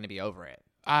just like going to be over it.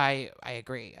 I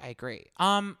agree.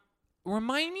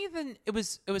 Remind me then it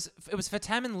was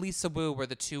Fatem and Lisa Wu were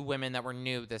the two women that were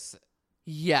new this.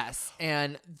 Yes,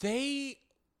 and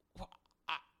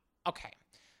Okay.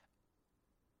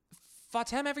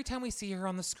 Fatem, every time we see her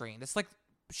on the screen, it's like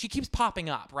she keeps popping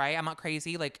up, right? I'm not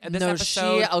crazy. Like this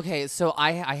episode. Okay, so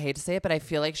I hate to say it, but I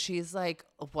feel like she's like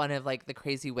one of like the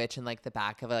crazy witch in like the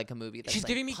back of like a movie. That's, She's like,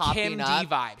 giving me popping Kim up, D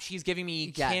vibe. She's giving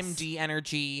me Yes. Kim D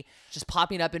energy. just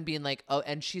popping up and being like, oh,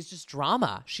 and she's just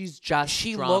drama. She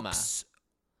drama. Looks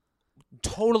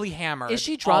totally hammered. Is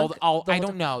she drunk? I the whole don't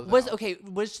time? know. Was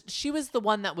though. she was the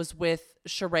one that was with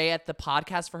Sheree at the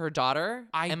podcast for her daughter?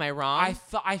 Am I wrong?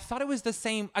 I thought it was the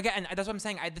same. Again, that's what I'm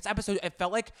saying. This episode, it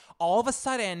felt like all of a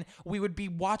sudden we would be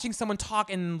watching someone talk,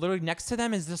 and literally next to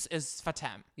them is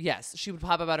Fatem. Yes, she would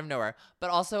pop up out of nowhere.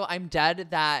 But also, I'm dead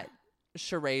that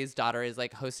Sheree's daughter is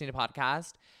like hosting a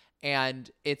podcast,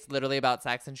 and it's literally about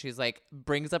sex, and she's like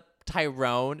brings up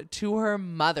Tyrone to her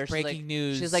mother. Breaking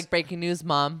news. She's like, breaking news,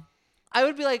 mom. I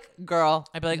would be like, girl.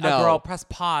 I'd be like, no. girl, press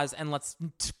pause and let's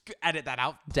edit that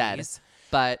out, Dead. please.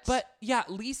 But yeah,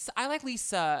 Lisa. I like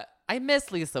Lisa. I miss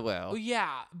Lisa Oh, Wu. yeah,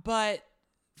 but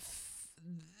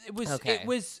it was Okay. it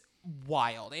was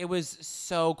wild. It was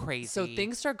so crazy. So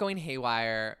things start going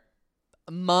haywire.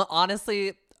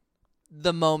 Honestly,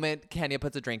 the moment Kenya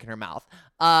puts a drink in her mouth.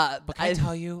 But can I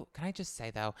tell you? Can I just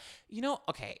say though?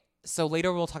 Okay. So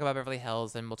later we'll talk about Beverly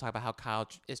Hills and we'll talk about how Kyle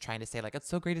is trying to say like, it's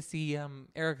so great to see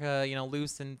Erica,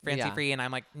 loose and fancy free. And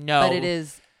I'm like, no. But it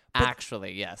is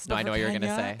actually, yes. No, But I know for what you're going to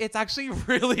Kenya, say. it's actually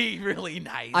really, really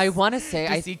nice. I want to say,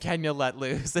 to see Kenya let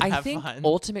loose and I have think fun.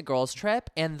 Ultimate Girls Trip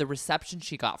and the reception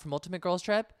she got from Ultimate Girls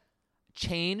Trip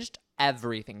changed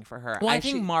everything for her. Well, I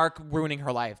think Mark ruining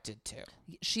her life did too.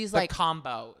 She's The like,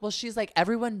 combo. well, she's like,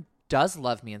 everyone does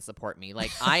love me and support me.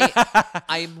 Like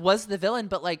I was the villain,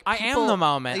 but like I am people- the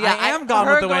moment. Yeah, I am Gone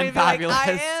her with the going Wind to be like, fabulous.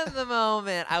 I am the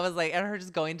moment. I was like, and her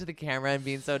just going to the camera and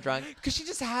being so drunk. Because she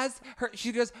just has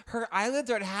her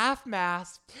eyelids are at half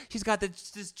mast. She's got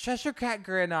this Cheshire Cat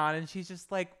grin on, and she's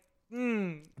just like,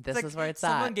 This is where it's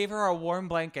someone at. gave her a warm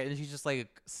blanket, and she's just like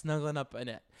snuggling up in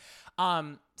it.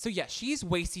 So yeah, she's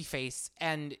wasty face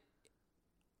and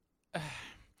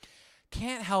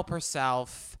can't help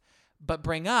herself but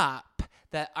bring up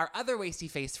that our other wasty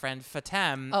face friend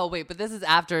Fatem. Oh wait, but this is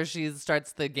after she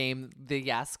starts the game, the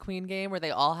Yes Queen game, where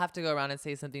they all have to go around and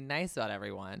say something nice about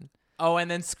everyone. Oh, and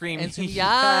then scream, And so,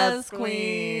 yes,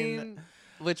 Queen,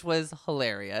 which was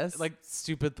hilarious. like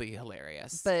stupidly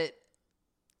hilarious. but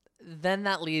then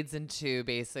that leads into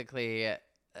basically,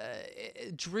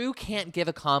 Drew can't give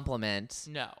a compliment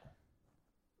no.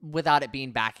 without it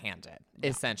being backhanded,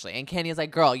 essentially. And Kenya's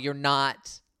like, girl, you're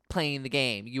not playing the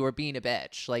game. You are being a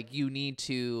bitch. Like, you need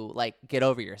to, like, get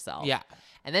over yourself. Yeah.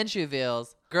 And then she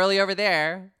reveals, girlie over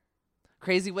there,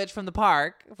 crazy witch from the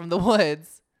park, from the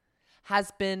woods,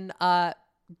 has been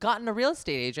gotten a real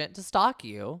estate agent to stalk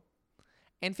you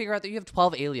and figure out that you have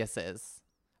 12 aliases.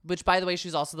 Which, by the way,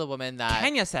 she's also the woman that...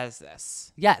 Kenya says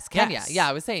this. Yes, Kenya. Yes. Yeah,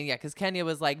 I was saying, because Kenya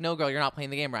was like, no, girl, you're not playing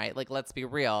the game right. Like, let's be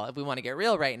real. If we want to get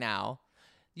real right now,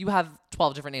 you have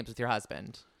 12 different names with your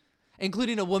husband,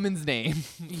 including a woman's name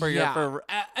for your... For,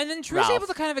 And then Drew's Ralph. able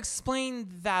to kind of explain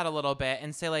that a little bit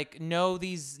and say, like, no,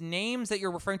 these names that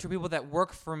you're referring to are people that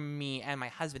work for me and my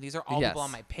husband. These are all Yes. people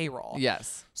on my payroll.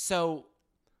 yes. So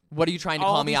What are you trying to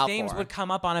all call of me these out names for? would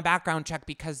come up on a background check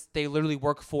because they literally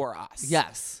work for us.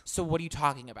 Yes. So what are you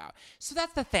talking about? So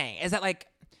that's the thing, is that, like,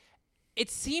 it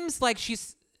seems like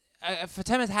she's...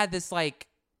 Fatem has had this, like,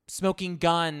 smoking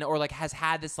gun or, like, has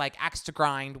had this, like, axe to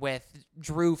grind with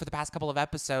Drew for the past couple of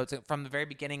episodes from the very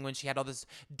beginning when she had all this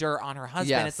dirt on her husband.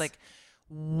 Yes. It's like...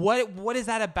 What is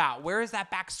that about? Where is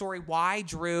that backstory? Why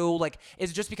Drew? Like,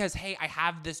 is it just because, hey, I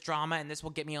have this drama and this will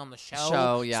get me on the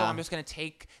show? Yeah. So I'm just gonna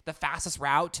take the fastest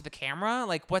route to the camera?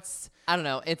 Like, what's... I don't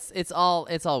know. It's all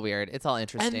weird. It's all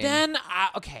interesting. And then,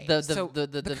 okay. The so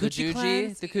Vajooji-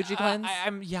 cleanse, the Coochie cleanse?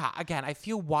 Again, I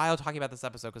feel wild talking about this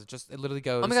episode because it literally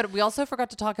goes... Oh my God, we also forgot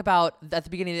to talk about, at the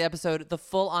beginning of the episode, the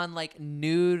full-on, like,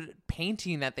 nude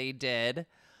painting that they did.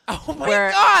 Oh my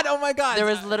where God! Oh my God! there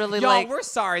was literally, Y'all, like- we're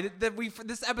sorry that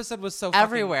this episode was so fucking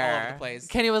Everywhere. all over the place.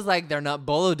 Kenny was like, they're not,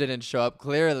 Bolo didn't show up,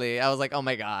 clearly. I was like, oh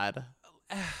my God.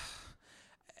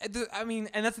 I mean,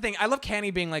 and that's the thing. I love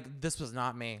Kenny being like, "This was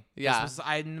not me. Yeah.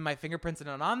 My fingerprints are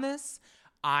not on this.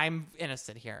 I'm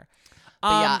innocent here."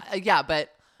 But but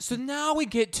So now we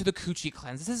get to the Coochie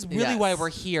cleanse. This is really why Yes. we're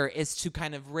here, is to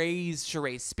kind of raise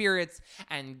Sheree's spirits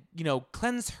and,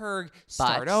 cleanse her,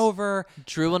 start But- over.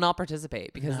 Drew will not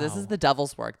participate because this is No. the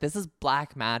devil's work. This is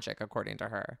black magic, according to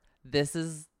her. This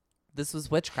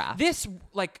was witchcraft. This,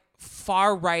 like,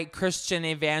 far-right Christian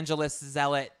evangelist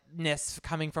zealotness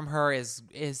coming from her is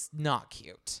not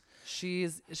cute. she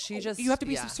just You have to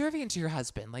be subservient to your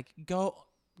husband. Like,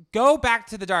 go back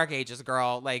to the dark ages,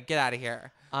 girl. Like, get out of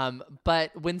here.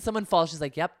 But when someone falls, she's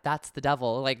like, yep, that's the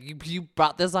devil. Like, you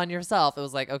brought this on yourself. It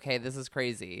was like, okay, this is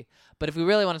crazy. But if we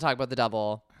really want to talk about the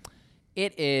devil,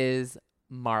 it is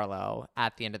Marlo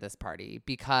at the end of this party,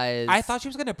 because I thought she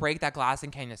was going to break that glass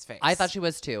in Kenya's face. I thought she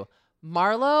was too.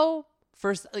 Marlo,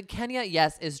 first, like, Kenya,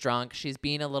 yes, is drunk. She's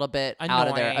being a little bit out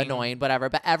of there, annoying, whatever.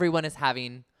 But everyone is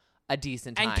having a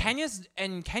decent time.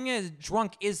 And Kenya's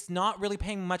drunk is not really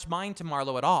paying much mind to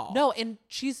Marlo at all. No, and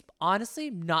she's honestly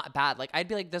not bad. Like, I'd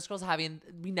be like, this girl's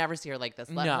we never see her like this.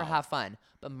 Let her have fun.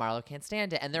 But Marlo can't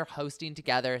stand it. And they're hosting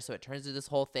together, so it turns into this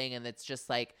whole thing, and it's just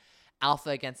like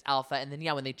alpha against alpha. And then,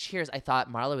 when they cheers, I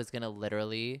thought Marlo was going to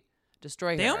literally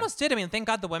destroy her. They almost did. I mean, thank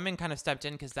God the women kind of stepped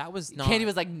in because that was not... Candy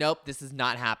was like, nope, this is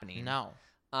not happening. No.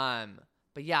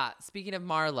 But yeah, speaking of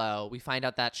Marlo, we find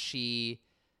out that she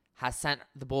has sent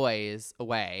the boys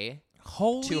away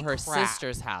Holy to her crap.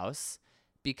 sister's house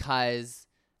because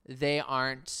they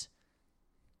aren't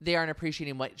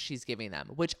appreciating what she's giving them,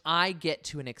 which I get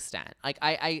to an extent. Like,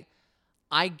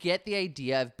 I get the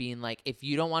idea of being like, if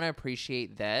you don't want to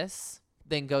appreciate this,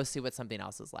 then go see what something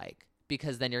else is like,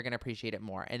 because then you're going to appreciate it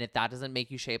more. And if that doesn't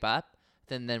make you shape up,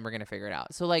 then we're going to figure it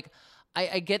out. So, like,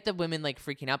 I get the women, like,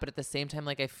 freaking out, but at the same time,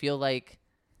 like, I feel like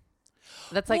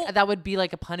That's like Well- that would be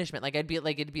like a punishment. Like it'd be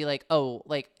like, oh,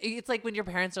 like it's like when your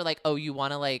parents are like, oh, you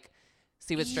want to like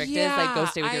see what strict is? Like go Yeah,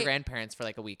 stay with your grandparents for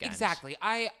like a weekend. Exactly.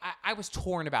 I was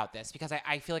torn about this because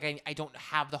I feel like I don't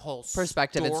have the whole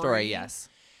Perspective and story, yes.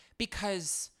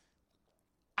 Because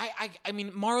I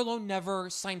mean, Marlo never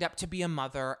signed up to be a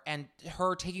mother, and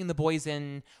her taking the boys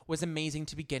in was amazing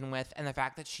to begin with. And the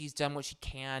fact that she's done what she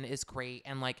can is great.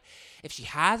 And like, if she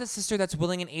has a sister that's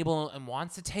willing and able and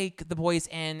wants to take the boys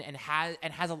in and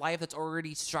has a life that's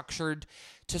already structured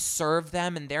to serve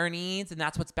them and their needs, and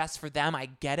that's what's best for them, I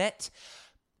get it.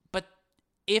 But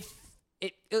if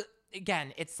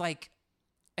again, it's like.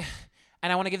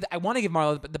 And I want to give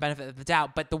Marlo the benefit of the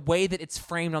doubt, but the way that it's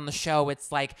framed on the show,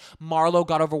 it's like Marlo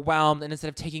got overwhelmed, and instead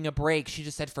of taking a break, she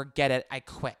just said, "Forget it, I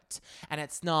quit." And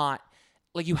it's not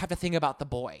like you have to think about the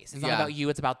boys. It's not about you;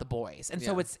 it's about the boys. And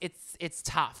so it's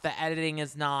tough. The editing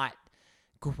is not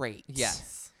great.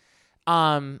 Yes.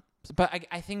 But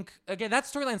I think again that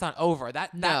storyline's not over.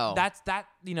 That's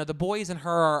the boys and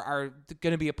her are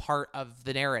going to be a part of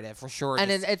the narrative for sure. And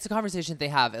it's a conversation they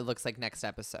have. It looks like next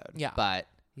episode. Yeah. But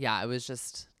yeah, it was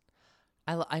just.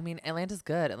 I mean, Atlanta's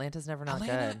good. Atlanta's never not good.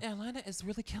 Atlanta is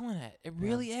really killing it. It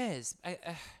really is.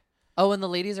 Oh, and the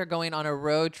ladies are going on a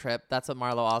road trip. That's what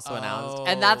Marlo also announced.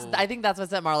 And I think that's what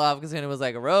set Marlo off, because it was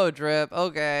like a road trip.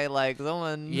 Okay, like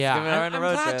someone's giving her on a road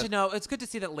I'm glad trip. to know. It's good to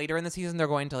see that later in the season they're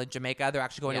going to like Jamaica. They're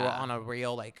actually going on a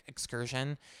real like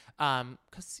excursion.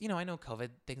 Because I know COVID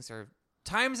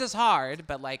times is hard,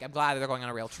 but like I'm glad that they're going on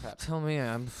a real trip. Tell me,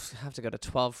 I have to go to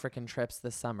 12 freaking trips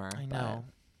this summer. I know.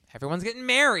 Everyone's getting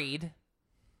married.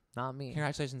 Not me.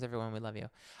 Congratulations, everyone. We love you.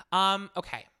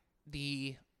 Okay.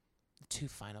 The two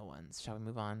final ones. Shall we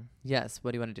move on? Yes.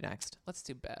 What do you want to do next? Let's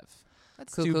do Bev.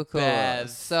 Let's Cool, do cool, cool. Bev.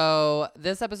 So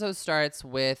this episode starts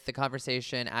with the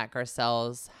conversation at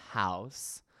Garcelle's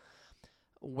house,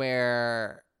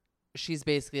 where she's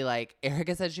basically like,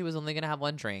 Erica said she was only gonna have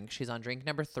one drink. She's on drink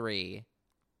number 3.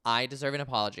 I deserve an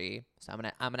apology, so I'm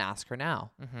gonna ask her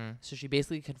now. Mm-hmm. So she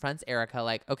basically confronts Erica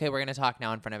like, okay, we're gonna talk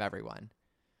now in front of everyone.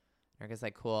 Erica's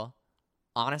like, cool.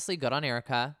 Honestly, good on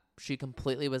Erica. She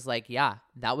completely was like, yeah,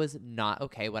 that was not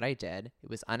okay what I did. It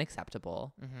was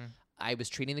unacceptable. Mm-hmm. I was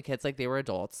treating the kids like they were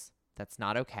adults. That's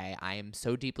not okay. I am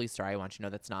so deeply sorry. I want you to know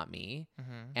that's not me.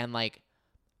 Mm-hmm. And like,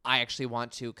 I actually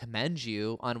want to commend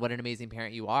you on what an amazing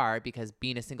parent you are, because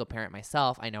being a single parent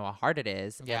myself, I know how hard it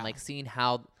is. Yeah. And like seeing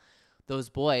how those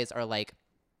boys are like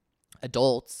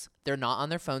adults. They're not on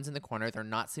their phones in the corner. They're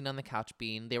not sitting on the couch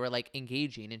they were like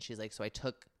engaging. And she's like, so I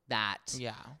took that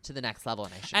to the next level,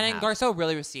 and I should. And Garcelle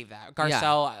really received that.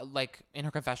 Garcelle, like in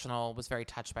her confessional, was very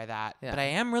touched by that. Yeah. But I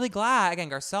am really glad. Again,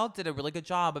 Garcelle did a really good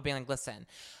job of being like, listen,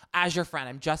 as your friend,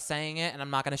 I'm just saying it, and I'm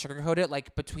not going to sugarcoat it.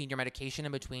 Like between your medication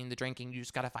and between the drinking, you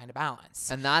just got to find a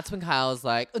balance. And that's when Kyle's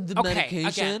like, the medication.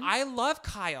 Again, I love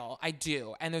Kyle. I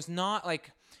do. And there's not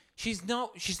like. She's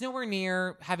nowhere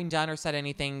near having done or said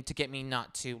anything to get me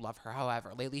not to love her.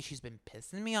 However, lately she's been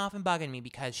pissing me off and bugging me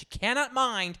because she cannot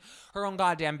mind her own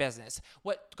goddamn business.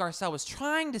 What Garcelle was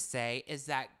trying to say is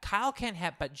that Kyle can't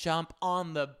help but jump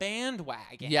on the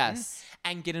bandwagon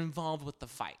and get involved with the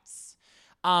fights,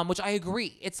 which I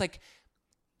agree. It's like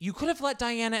you could have let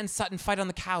Diana and Sutton fight on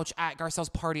the couch at Garcelle's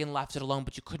party and left it alone,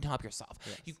 but you couldn't help yourself.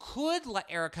 Yes. You could let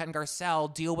Erica and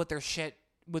Garcelle deal with their shit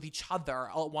with each other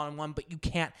all at one-on-one, but you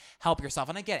can't help yourself.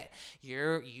 And I get it.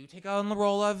 You take on the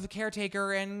role of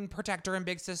caretaker and protector and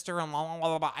big sister and blah, blah,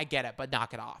 blah, blah. I get it, but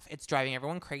knock it off. It's driving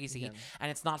everyone crazy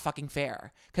and it's not fucking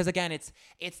fair. Because again, it's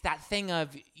that thing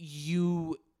of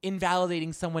you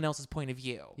invalidating someone else's point of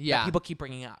view that people keep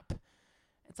bringing up.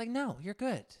 It's like, no, you're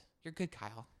good. You're good,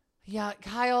 Kyle. Yeah,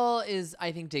 Kyle is,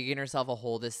 I think, digging herself a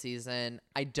hole this season.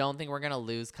 I don't think we're going to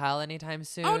lose Kyle anytime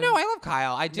soon. Oh, no, I love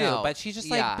Kyle. I do. No, but she's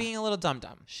just like being a little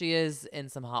dum-dum. She is in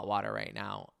some hot water right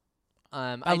now.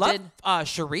 I love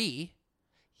Cherie.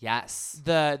 Yes.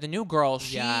 The new girl.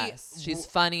 She's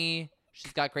funny.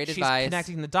 She's got great advice. She's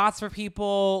connecting the dots for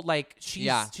people. Like,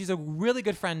 she's a really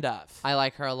good friend of. I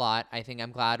like her a lot. I think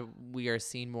I'm glad we are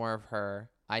seeing more of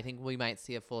her. I think we might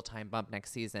see a full-time bump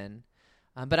next season.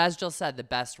 But as Jill said, the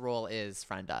best role is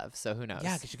friend of, so who knows?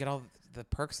 Yeah, because you get all the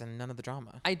perks and none of the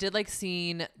drama. I did like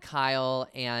seeing Kyle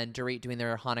and Dorit doing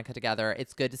their Hanukkah together.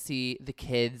 It's good to see the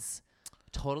kids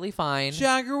totally fine.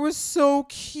 Jagger was so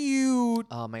cute.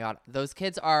 Oh my God. Those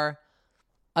kids are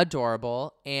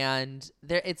adorable. And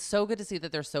it's so good to see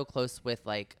that they're so close with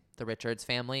like the Richards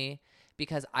family,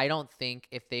 because I don't think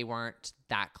if they weren't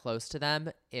that close to them,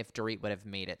 if Dorit would have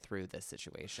made it through this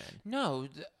situation. No,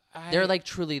 they're like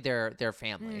truly their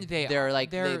family. They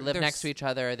live next to s- each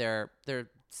other. They're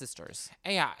sisters.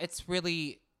 Yeah, it's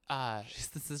really She's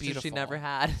the sister beautiful. she never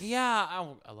had. Yeah.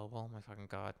 Oh my fucking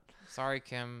God. Sorry,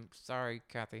 Kim. Sorry,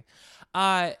 Kathy.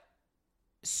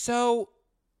 So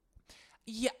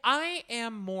yeah, I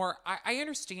am more. I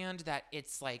understand that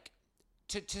it's like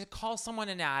to call someone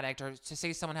an addict or to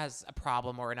say someone has a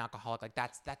problem or an alcoholic, like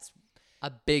that's A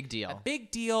big deal. a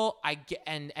big deal. I get,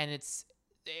 and it's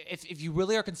if you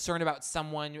really are concerned about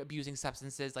someone abusing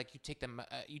substances, like you take them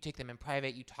in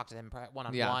private, you talk to them one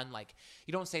on one, like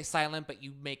you don't stay silent, but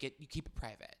you keep it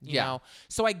private, you know?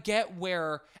 So I get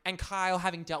where, and Kyle,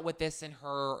 having dealt with this in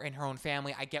her own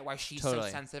family, I get why she's so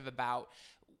sensitive about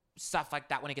stuff like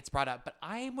that when it gets brought up. But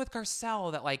I'm with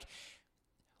Garcelle that like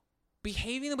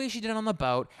behaving the way she did on the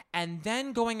boat and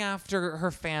then going after her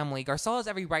family. Garcelle has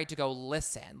every right to go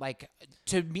listen. Like,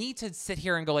 to me, to sit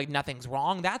here and go like nothing's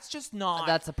wrong, that's just not.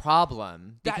 That's a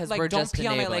problem because like, we're don't just pee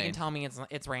on my leg enabling. and tell me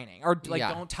it's raining, or like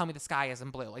don't tell me the sky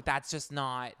isn't blue. Like that's just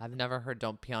not. I've never heard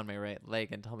 "don't pee on my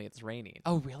leg and tell me it's raining."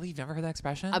 Oh really? You've never heard that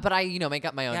expression? But I make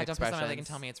up my own don't piss expressions. on my leg and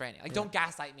tell me it's raining. Like don't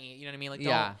gaslight me. You know what I mean? Like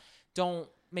don't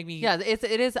make me. Yeah, it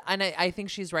is, and I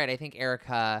think she's right. I think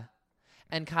Erica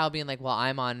and Kyle being like, well,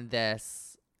 I'm on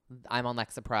Lexapro,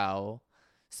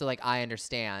 so like I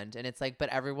understand, and it's like, but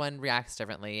everyone reacts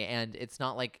differently, and it's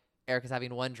not like Erica's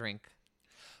having one drink,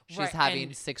 she's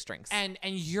having 6 drinks, and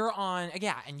you're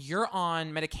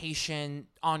on medication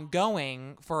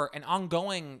ongoing for an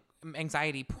ongoing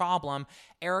anxiety problem.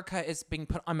 Erica is being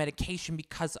put on medication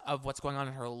because of what's going on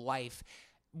in her life.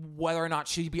 Whether or not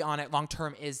she'd be on it long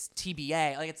term is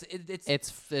TBA. Like it's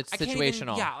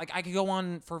situational. Like I could go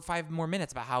on for 5 more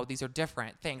minutes about how these are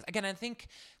different things. Again, I think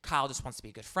Kyle just wants to be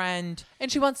a good friend,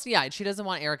 and she doesn't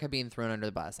want Erica being thrown under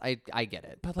the bus. I get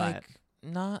it, but like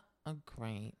not a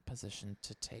great position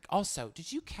to take. Also, did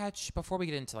you catch, before we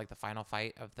get into like the final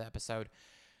fight of the episode,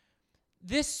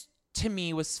 this to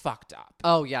me was fucked up.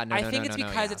 Oh yeah, I think it's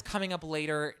because it's coming up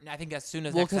later. I think as soon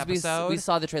as next episode. We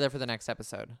saw the trailer for the next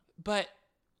episode, but.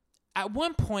 At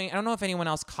one point, I don't know if anyone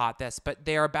else caught this, but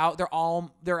they're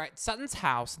at Sutton's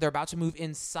house. They're about to move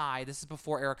inside. This is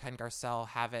before Erica and Garcelle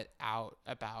have it out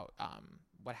about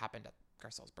what happened at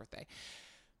Garcelle's birthday.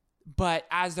 But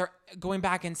as they're going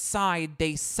back inside,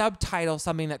 they subtitle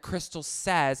something that Crystal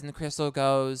says, and Crystal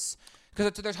goes,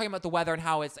 because they're talking about the weather and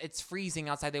how it's freezing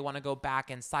outside. They want to go back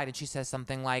inside, and she says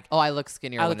something like, "Oh, I look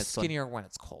skinnier when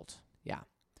it's cold." Yeah,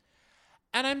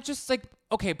 and I'm just like,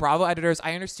 okay, bravo, editors.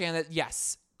 I understand that.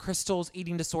 Yes. Crystal's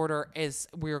eating disorder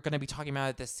we're going to be talking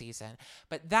about it this season.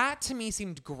 But that to me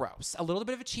seemed gross. A little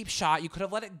bit of a cheap shot. You could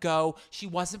have let it go. She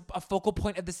wasn't a focal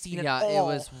point of the scene at all. Yeah, it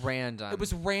was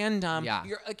random. Yeah.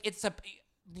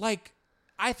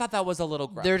 I thought that was a little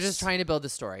gross. They're just trying to build the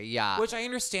story. Yeah. Which I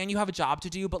understand you have a job to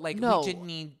do, but we didn't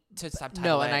need to subtitle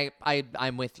No, it. and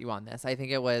I'm with you on this. I think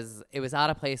it was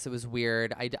out of place. It was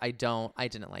weird. I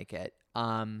didn't like it.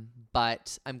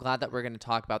 But I'm glad that we're going to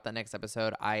talk about that next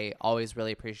episode. I always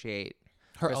really appreciate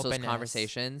her Crystal's openness.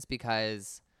 Conversations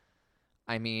because,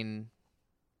 I mean,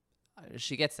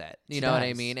 she gets it. You know what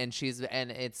I mean? And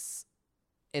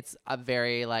it's a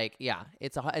very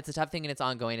it's a tough thing and it's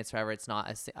ongoing. It's forever. It's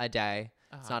not a day.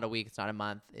 It's not a week. It's not a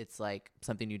month. It's like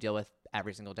something you deal with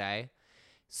every single day.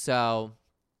 So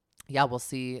yeah, we'll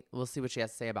see what she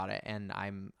has to say about it. And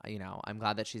I'm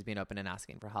glad that she's being open and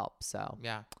asking for help. So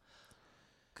yeah.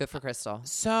 Good for Crystal.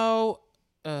 So,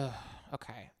 okay.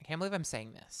 I can't believe I'm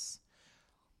saying this,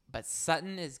 but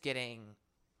Sutton is getting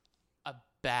a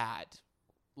bad,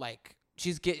 I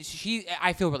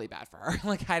feel really bad for her.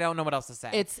 Like, I don't know what else to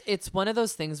say. It's one of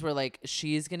those things where like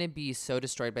she's going to be so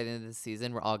destroyed by the end of the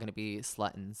season. We're all going to be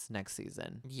sluttons next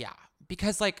season. Yeah.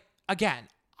 Because again,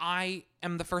 I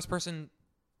am the first person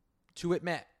to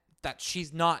admit that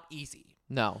she's not easy.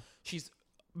 No. She's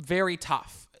very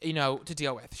tough, to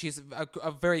deal with. She's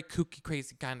a very kooky,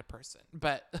 crazy kind of person.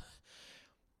 But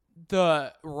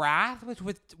the wrath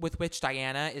with which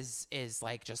Diana is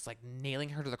just nailing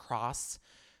her to the cross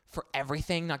for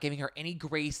everything, not giving her any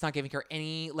grace, not giving her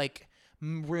any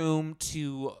room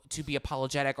to be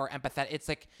apologetic or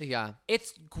empathetic.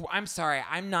 It's I'm sorry.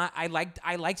 I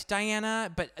liked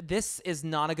Diana, but this is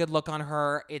not a good look on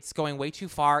her. It's going way too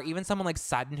far. Even someone like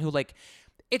Sutton who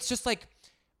it's just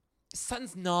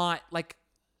Sutton's not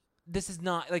this is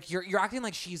not you're acting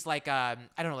like she's I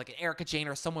don't know, like an Erica Jane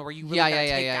or someone where you really gotta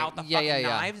take out the fucking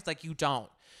knives. It's you don't.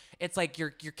 It's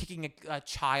you're kicking a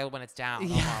child when it's down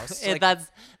almost.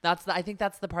 I think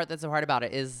that's the part that's so hard about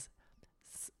it is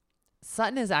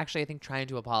Sutton is actually I think trying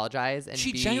to apologize and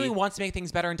she genuinely wants to make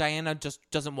things better and Diana just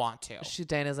doesn't want to.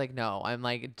 Diana's no, I'm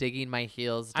digging my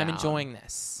heels down. I'm enjoying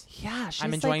this. Yeah,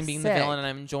 I'm enjoying being the villain and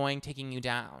I'm enjoying taking you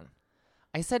down.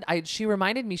 I said she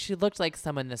reminded me she looked like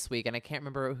someone this week, and I can't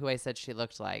remember who I said she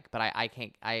looked like, but I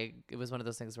can't. It was one of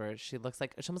those things where she looks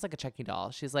like almost like a Chucky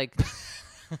doll. She's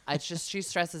It's just she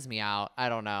stresses me out. I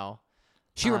don't know.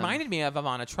 She reminded me of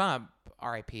Ivana Trump.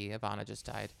 R.I.P. Ivana just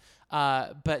died.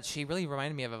 But she really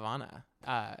reminded me of Ivana.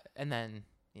 And then,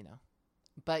 you know.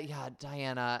 But yeah,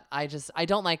 Diana, I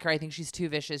don't like her. I think she's too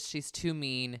vicious. She's too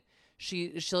mean.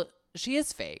 She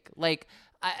is fake. Like,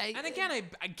 And again,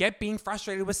 I get being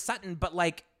frustrated with Sutton, but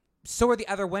like, so are the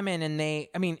other women.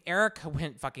 And Erica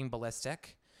went fucking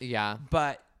ballistic. Yeah.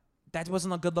 But that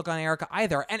wasn't a good look on Erica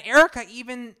either. And Erica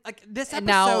even, like, this episode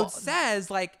now, says,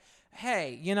 like,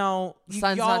 hey, you know,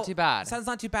 Sun's not too bad. Sun's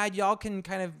not too bad. Y'all can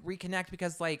kind of reconnect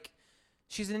because, like,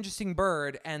 she's an interesting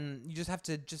bird, and you just have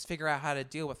to just figure out how to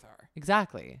deal with her.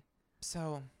 Exactly.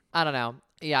 So I don't know.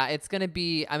 Yeah, I'm gonna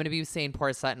be saying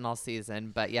poor Sutton all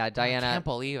season, but yeah, Diana. I can't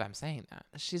believe I'm saying that.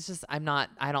 She's just. I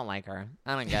don't like her.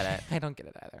 I don't get it. I don't get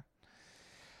it either.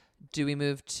 Do we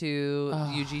move to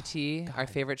UGT, God. our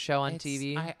favorite show on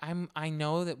TV? I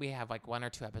know that we have like 1 or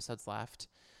 2 episodes left.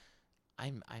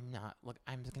 I'm not. Look,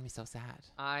 I'm gonna be so sad.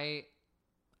 I'm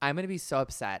gonna be so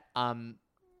upset.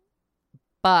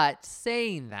 But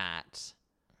saying that,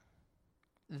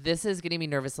 this is getting me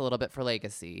nervous a little bit for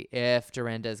Legacy if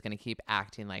Dorinda is going to keep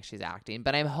acting like she's acting.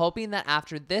 But I'm hoping that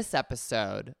after this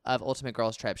episode of Ultimate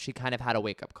Girls Trip, she kind of had a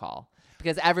wake-up call.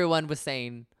 Because everyone was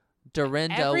saying,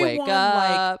 Dorinda, wake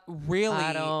up. Like, really?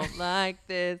 I don't like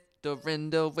this.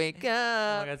 Dorinda, wake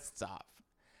up. Let's stop.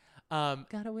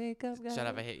 Gotta wake up. Shut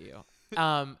up, I hate you.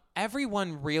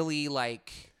 Everyone really,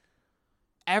 like,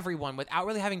 everyone, without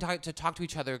really having to talk to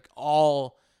each other,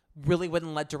 all really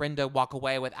wouldn't let Dorinda walk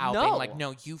away without being like,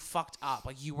 no, you fucked up.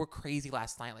 Like, you were crazy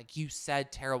last night. Like, you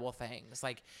said terrible things.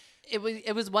 Like,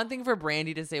 it was one thing for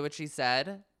Brandy to say what she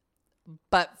said,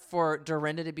 but for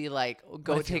Dorinda to be like,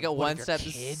 go take it one step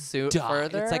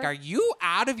further. It's like, are you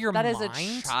out of your mind? That is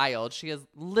a child. She has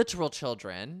literal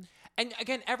children. And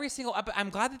again, every single I'm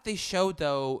glad that they showed,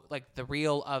 though, like, the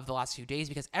reel of the last few days,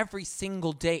 because every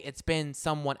single day it's been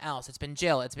someone else. It's been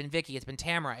Jill. It's been Vicky. It's been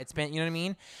Tamara. It's been, you know what I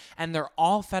mean? And they're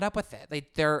all fed up with it.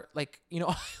 They're like, you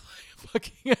know,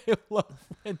 I love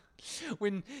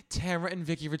when Tamara and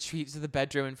Vicky retreat to the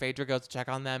bedroom and Phaedra goes to check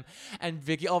on them, and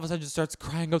Vicky all of a sudden just starts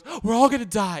crying, goes, "We're all gonna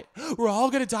die. We're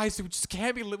all gonna die. So we just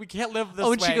can't we can't live this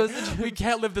way. She goes, we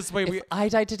can't live this way. If I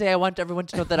died today, I want everyone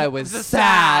to know that I was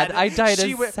sad. I died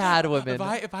a sad woman.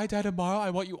 If I die tomorrow, I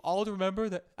want you all to remember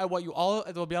that. I want you all.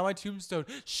 It will be on my tombstone.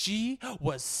 She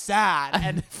was sad."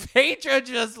 And Phaedra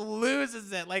just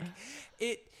loses it. Like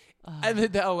it. And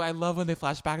then, I love when they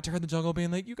flash back to her in the jungle being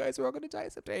like, "You guys are all going to die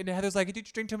someday." And Heather's like, "Did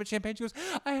you drink too much champagne?" She goes,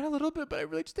 "I had a little bit, but I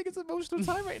really just think it's an emotional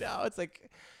time right now." It's like,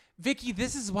 Vicky,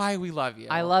 this is why we love you.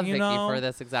 I love Vicky for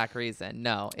this exact reason.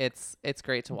 No, it's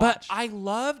great to watch. But I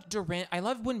loved Dorinda. I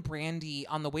love when Brandy,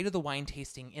 on the way to the wine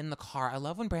tasting in the car, I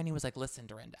love when Brandy was like, "Listen,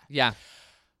 Dorinda. Yeah.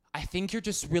 I think you're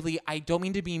just really, I don't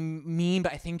mean to be mean,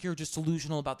 but I think you're just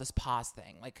delusional about this pause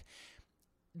thing. Like,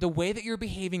 the way that you're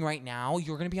behaving right now,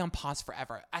 you're going to be on pause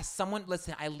forever." As someone,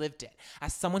 listen, I lived it.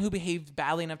 As someone who behaved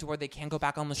badly enough to where they can't go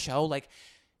back on the show, like,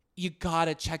 you got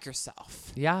to check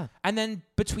yourself. Yeah. And then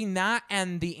between that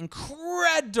and the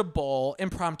incredible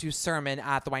impromptu sermon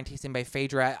at the wine tasting by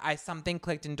Phaedra, something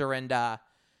clicked in Dorinda.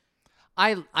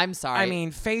 I'm sorry. I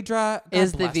mean, Phaedra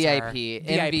is the VIP,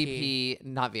 MVP,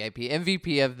 not VIP,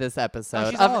 MVP of this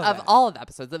episode, she's of all of the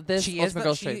episodes of this. She is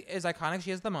iconic.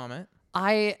 She is the moment.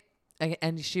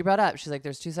 And she brought up, she's like,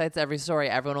 there's 2 sides to every story.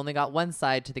 Everyone only got one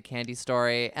side to the Candy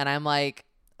story. And I'm like,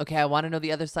 okay, I want to know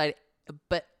the other side.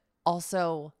 But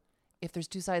also, if there's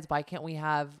 2 sides, why can't we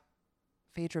have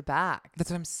Phaedra back?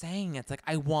 That's what I'm saying. It's like,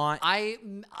 all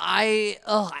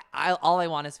I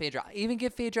want is Phaedra. Even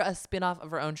give Phaedra a spin-off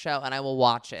of her own show and I will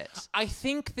watch it. I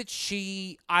think that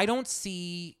I don't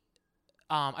see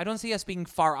us being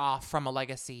far off from a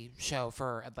legacy show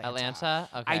for Atlanta.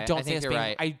 Okay. I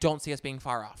don't see us being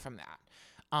far off from that.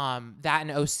 That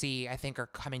and OC, I think, are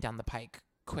coming down the pike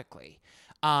quickly.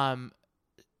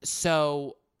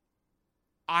 So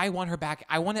I want her back.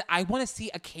 I want to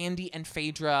see a Candy and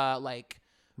Phaedra like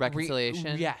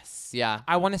reconciliation. Yes. Yeah.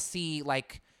 I want to see,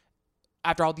 like,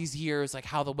 after all these years, like,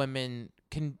 how the women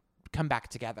can come back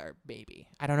together. Maybe,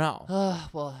 I don't know.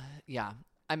 Well, yeah,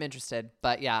 I'm interested,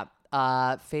 but yeah.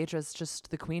 Phaedra's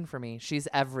just the queen for me. She's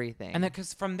everything. And then,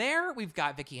 because from there, we've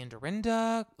got Vicky and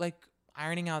Dorinda, like,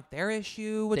 ironing out their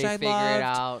issue, which I loved. They figure it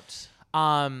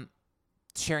out.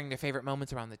 Sharing their favorite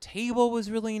moments around the table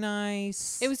was really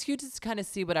nice. It was cute to kind of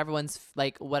see what everyone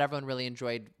really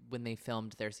enjoyed when they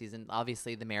filmed their season.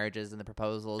 Obviously, the marriages and the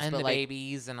proposals. And but the like,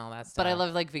 babies and all that stuff. But I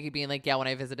love, like, Vicky being like, yeah, when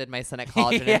I visited my son at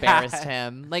college and embarrassed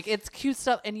him. Like, it's cute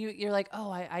stuff. And you're like,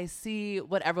 oh, I see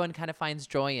what everyone kind of finds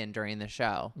joy in during the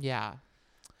show. Yeah.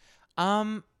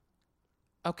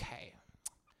 Okay.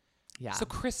 Yeah. So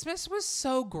Christmas was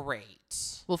so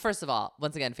great. Well, first of all,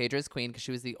 once again, Phaedra is queen because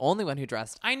she was the only one who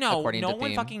dressed. I know. according No to one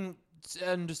theme. fucking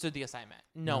understood the assignment.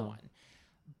 No one.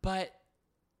 But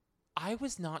I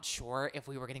was not sure if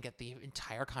we were going to get the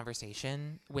entire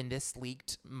conversation when this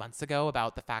leaked months ago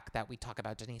about the fact that we talk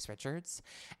about Denise Richards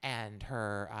and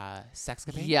her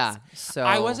sexcapades. Yeah. So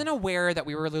I wasn't aware that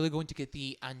we were literally going to get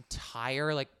the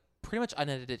entire, like, pretty much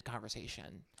unedited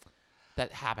conversation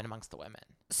that happened amongst the women.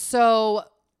 So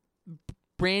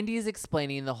Brandy's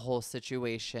explaining the whole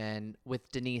situation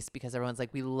with Denise because everyone's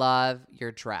like, we love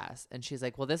your dress. And she's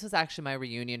like, well, this was actually my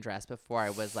reunion dress before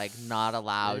I was like not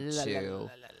allowed to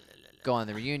go on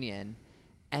the reunion.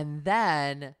 And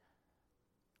then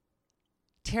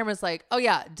Tamara's like, oh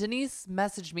yeah, Denise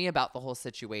messaged me about the whole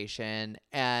situation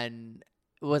and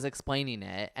was explaining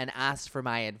it and asked for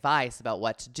my advice about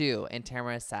what to do. And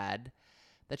Tamara said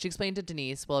that she explained to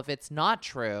Denise, well, if it's not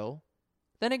true,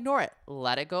 then ignore it.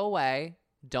 Let it go away.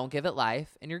 Don't give it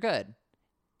life and you're good.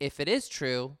 If it is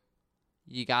true,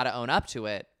 you got to own up to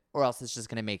it or else it's just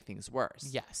going to make things worse.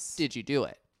 Yes. Did you do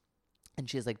it? And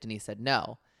she's like, Denise said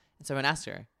no. And so everyone asked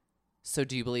her, so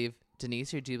do you believe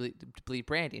Denise or do you believe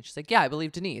Brandy? And she's like, yeah, I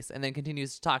believe Denise. And then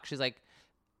continues to talk. She's like,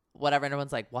 whatever. And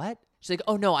everyone's like, what? She's like,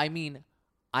 oh no, I mean,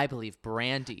 I believe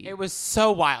Brandy. It was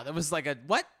so wild. It was like a,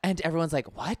 what? And everyone's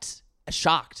like, what?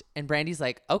 Shocked. And Brandy's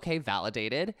like, okay,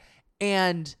 validated.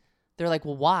 And they're like,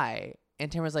 well, why?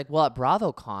 And Tamara's like, well, at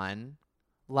BravoCon,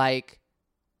 like,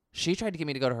 she tried to get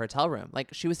me to go to her hotel room. Like,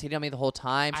 she was hitting on me the whole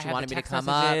time. She wanted me to come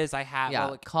up. I have Yeah,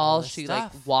 all, like, all calls. this She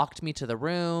stuff. like walked me to the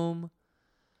room.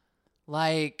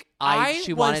 Like,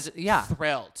 she was wanted to, yeah.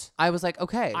 thrilled. I was like,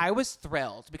 okay. I was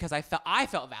thrilled because I felt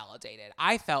validated.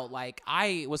 I felt like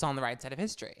I was on the right side of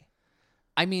history.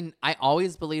 I mean, I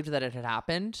always believed that it had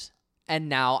happened. And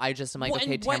now I just am like,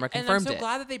 okay, Tamara confirmed and I'm so it.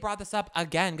 glad that they brought this up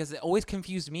again because it always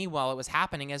confused me while it was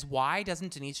happening is why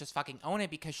doesn't Denise just fucking own it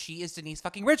because she is Denise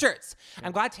fucking Richards. Yeah.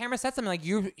 I'm glad Tamara said something like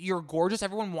you're gorgeous.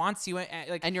 Everyone wants you.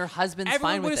 Like, and your husband's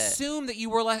everyone fine would with it. assume that you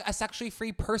were like a sexually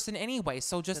free person anyway.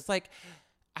 So just like,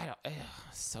 I don't,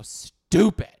 so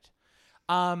stupid.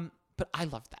 But I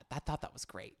loved that. I thought that was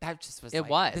great. That just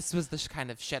was. This was the kind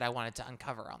of shit I wanted to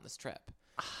uncover on this trip.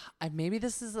 And maybe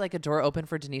this is like a door open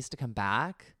for Denise to come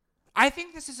back. I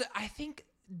think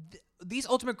these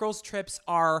Ultimate Girls trips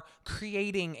are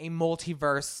creating a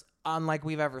multiverse unlike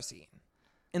we've ever seen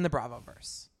in the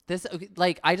Bravoverse. This,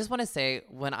 like, I just want to say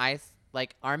when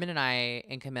Armin and I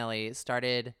and Camille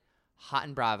started Hot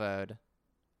and Bravo'd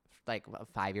like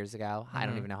 5 years ago. I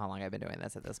don't even know how long I've been doing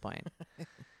this at this point.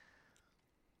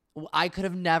 I could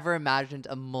have never imagined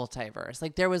a multiverse.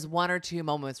 Like, there was one or two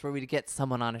moments where we'd get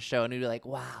someone on a show and we'd be like,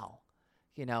 wow,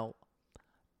 you know,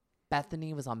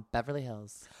 Bethany was on Beverly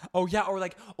Hills. Oh yeah,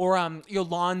 or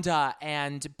Yolanda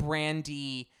and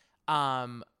Brandy,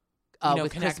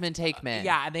 with Chrisman Takeman.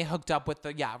 Yeah, and they hooked up with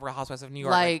the Real Housewives of New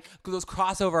York. Like those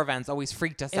crossover events always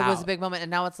freaked us out. It was a big moment, and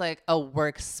now it's like, oh, we're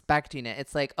expecting it.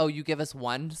 It's like, oh, you give us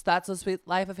one That's So Sweet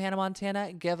Life of Hannah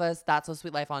Montana, give us That's So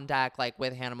Sweet Life on deck, like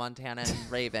with Hannah Montana and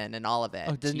Raven and all of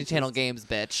it. Disney Jesus. Channel games,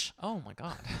 bitch. Oh my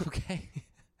God. Okay.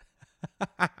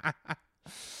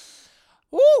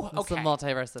 Woo! It's Okay. the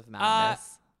multiverse of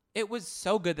madness. It was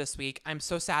so good this week. I'm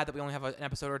so sad that we only have an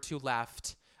episode or two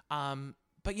left.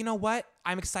 But you know what?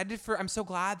 I'm so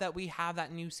glad that we have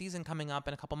that new season coming up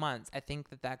in a couple months. I think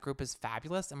that group is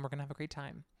fabulous and we're going to have a great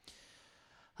time.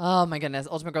 Oh my goodness.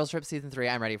 Ultimate Girls Trip Season 3.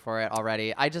 I'm ready for it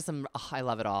already. I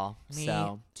love it all. Me too.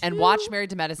 too. And watch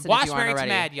Married to Medicine Watch if you aren't Married already.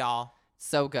 to Med, y'all.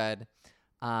 So good.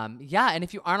 And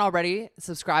if you aren't already,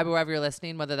 subscribe wherever you're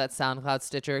listening, whether that's SoundCloud,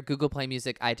 Stitcher, Google Play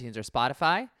Music, iTunes, or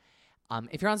Spotify.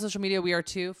 If you're on social media, we are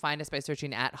too. Find us by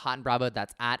searching at Hot and Bravo.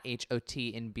 That's at HOT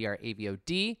and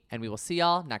BRAVOD. And we will see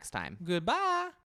y'all next time. Goodbye.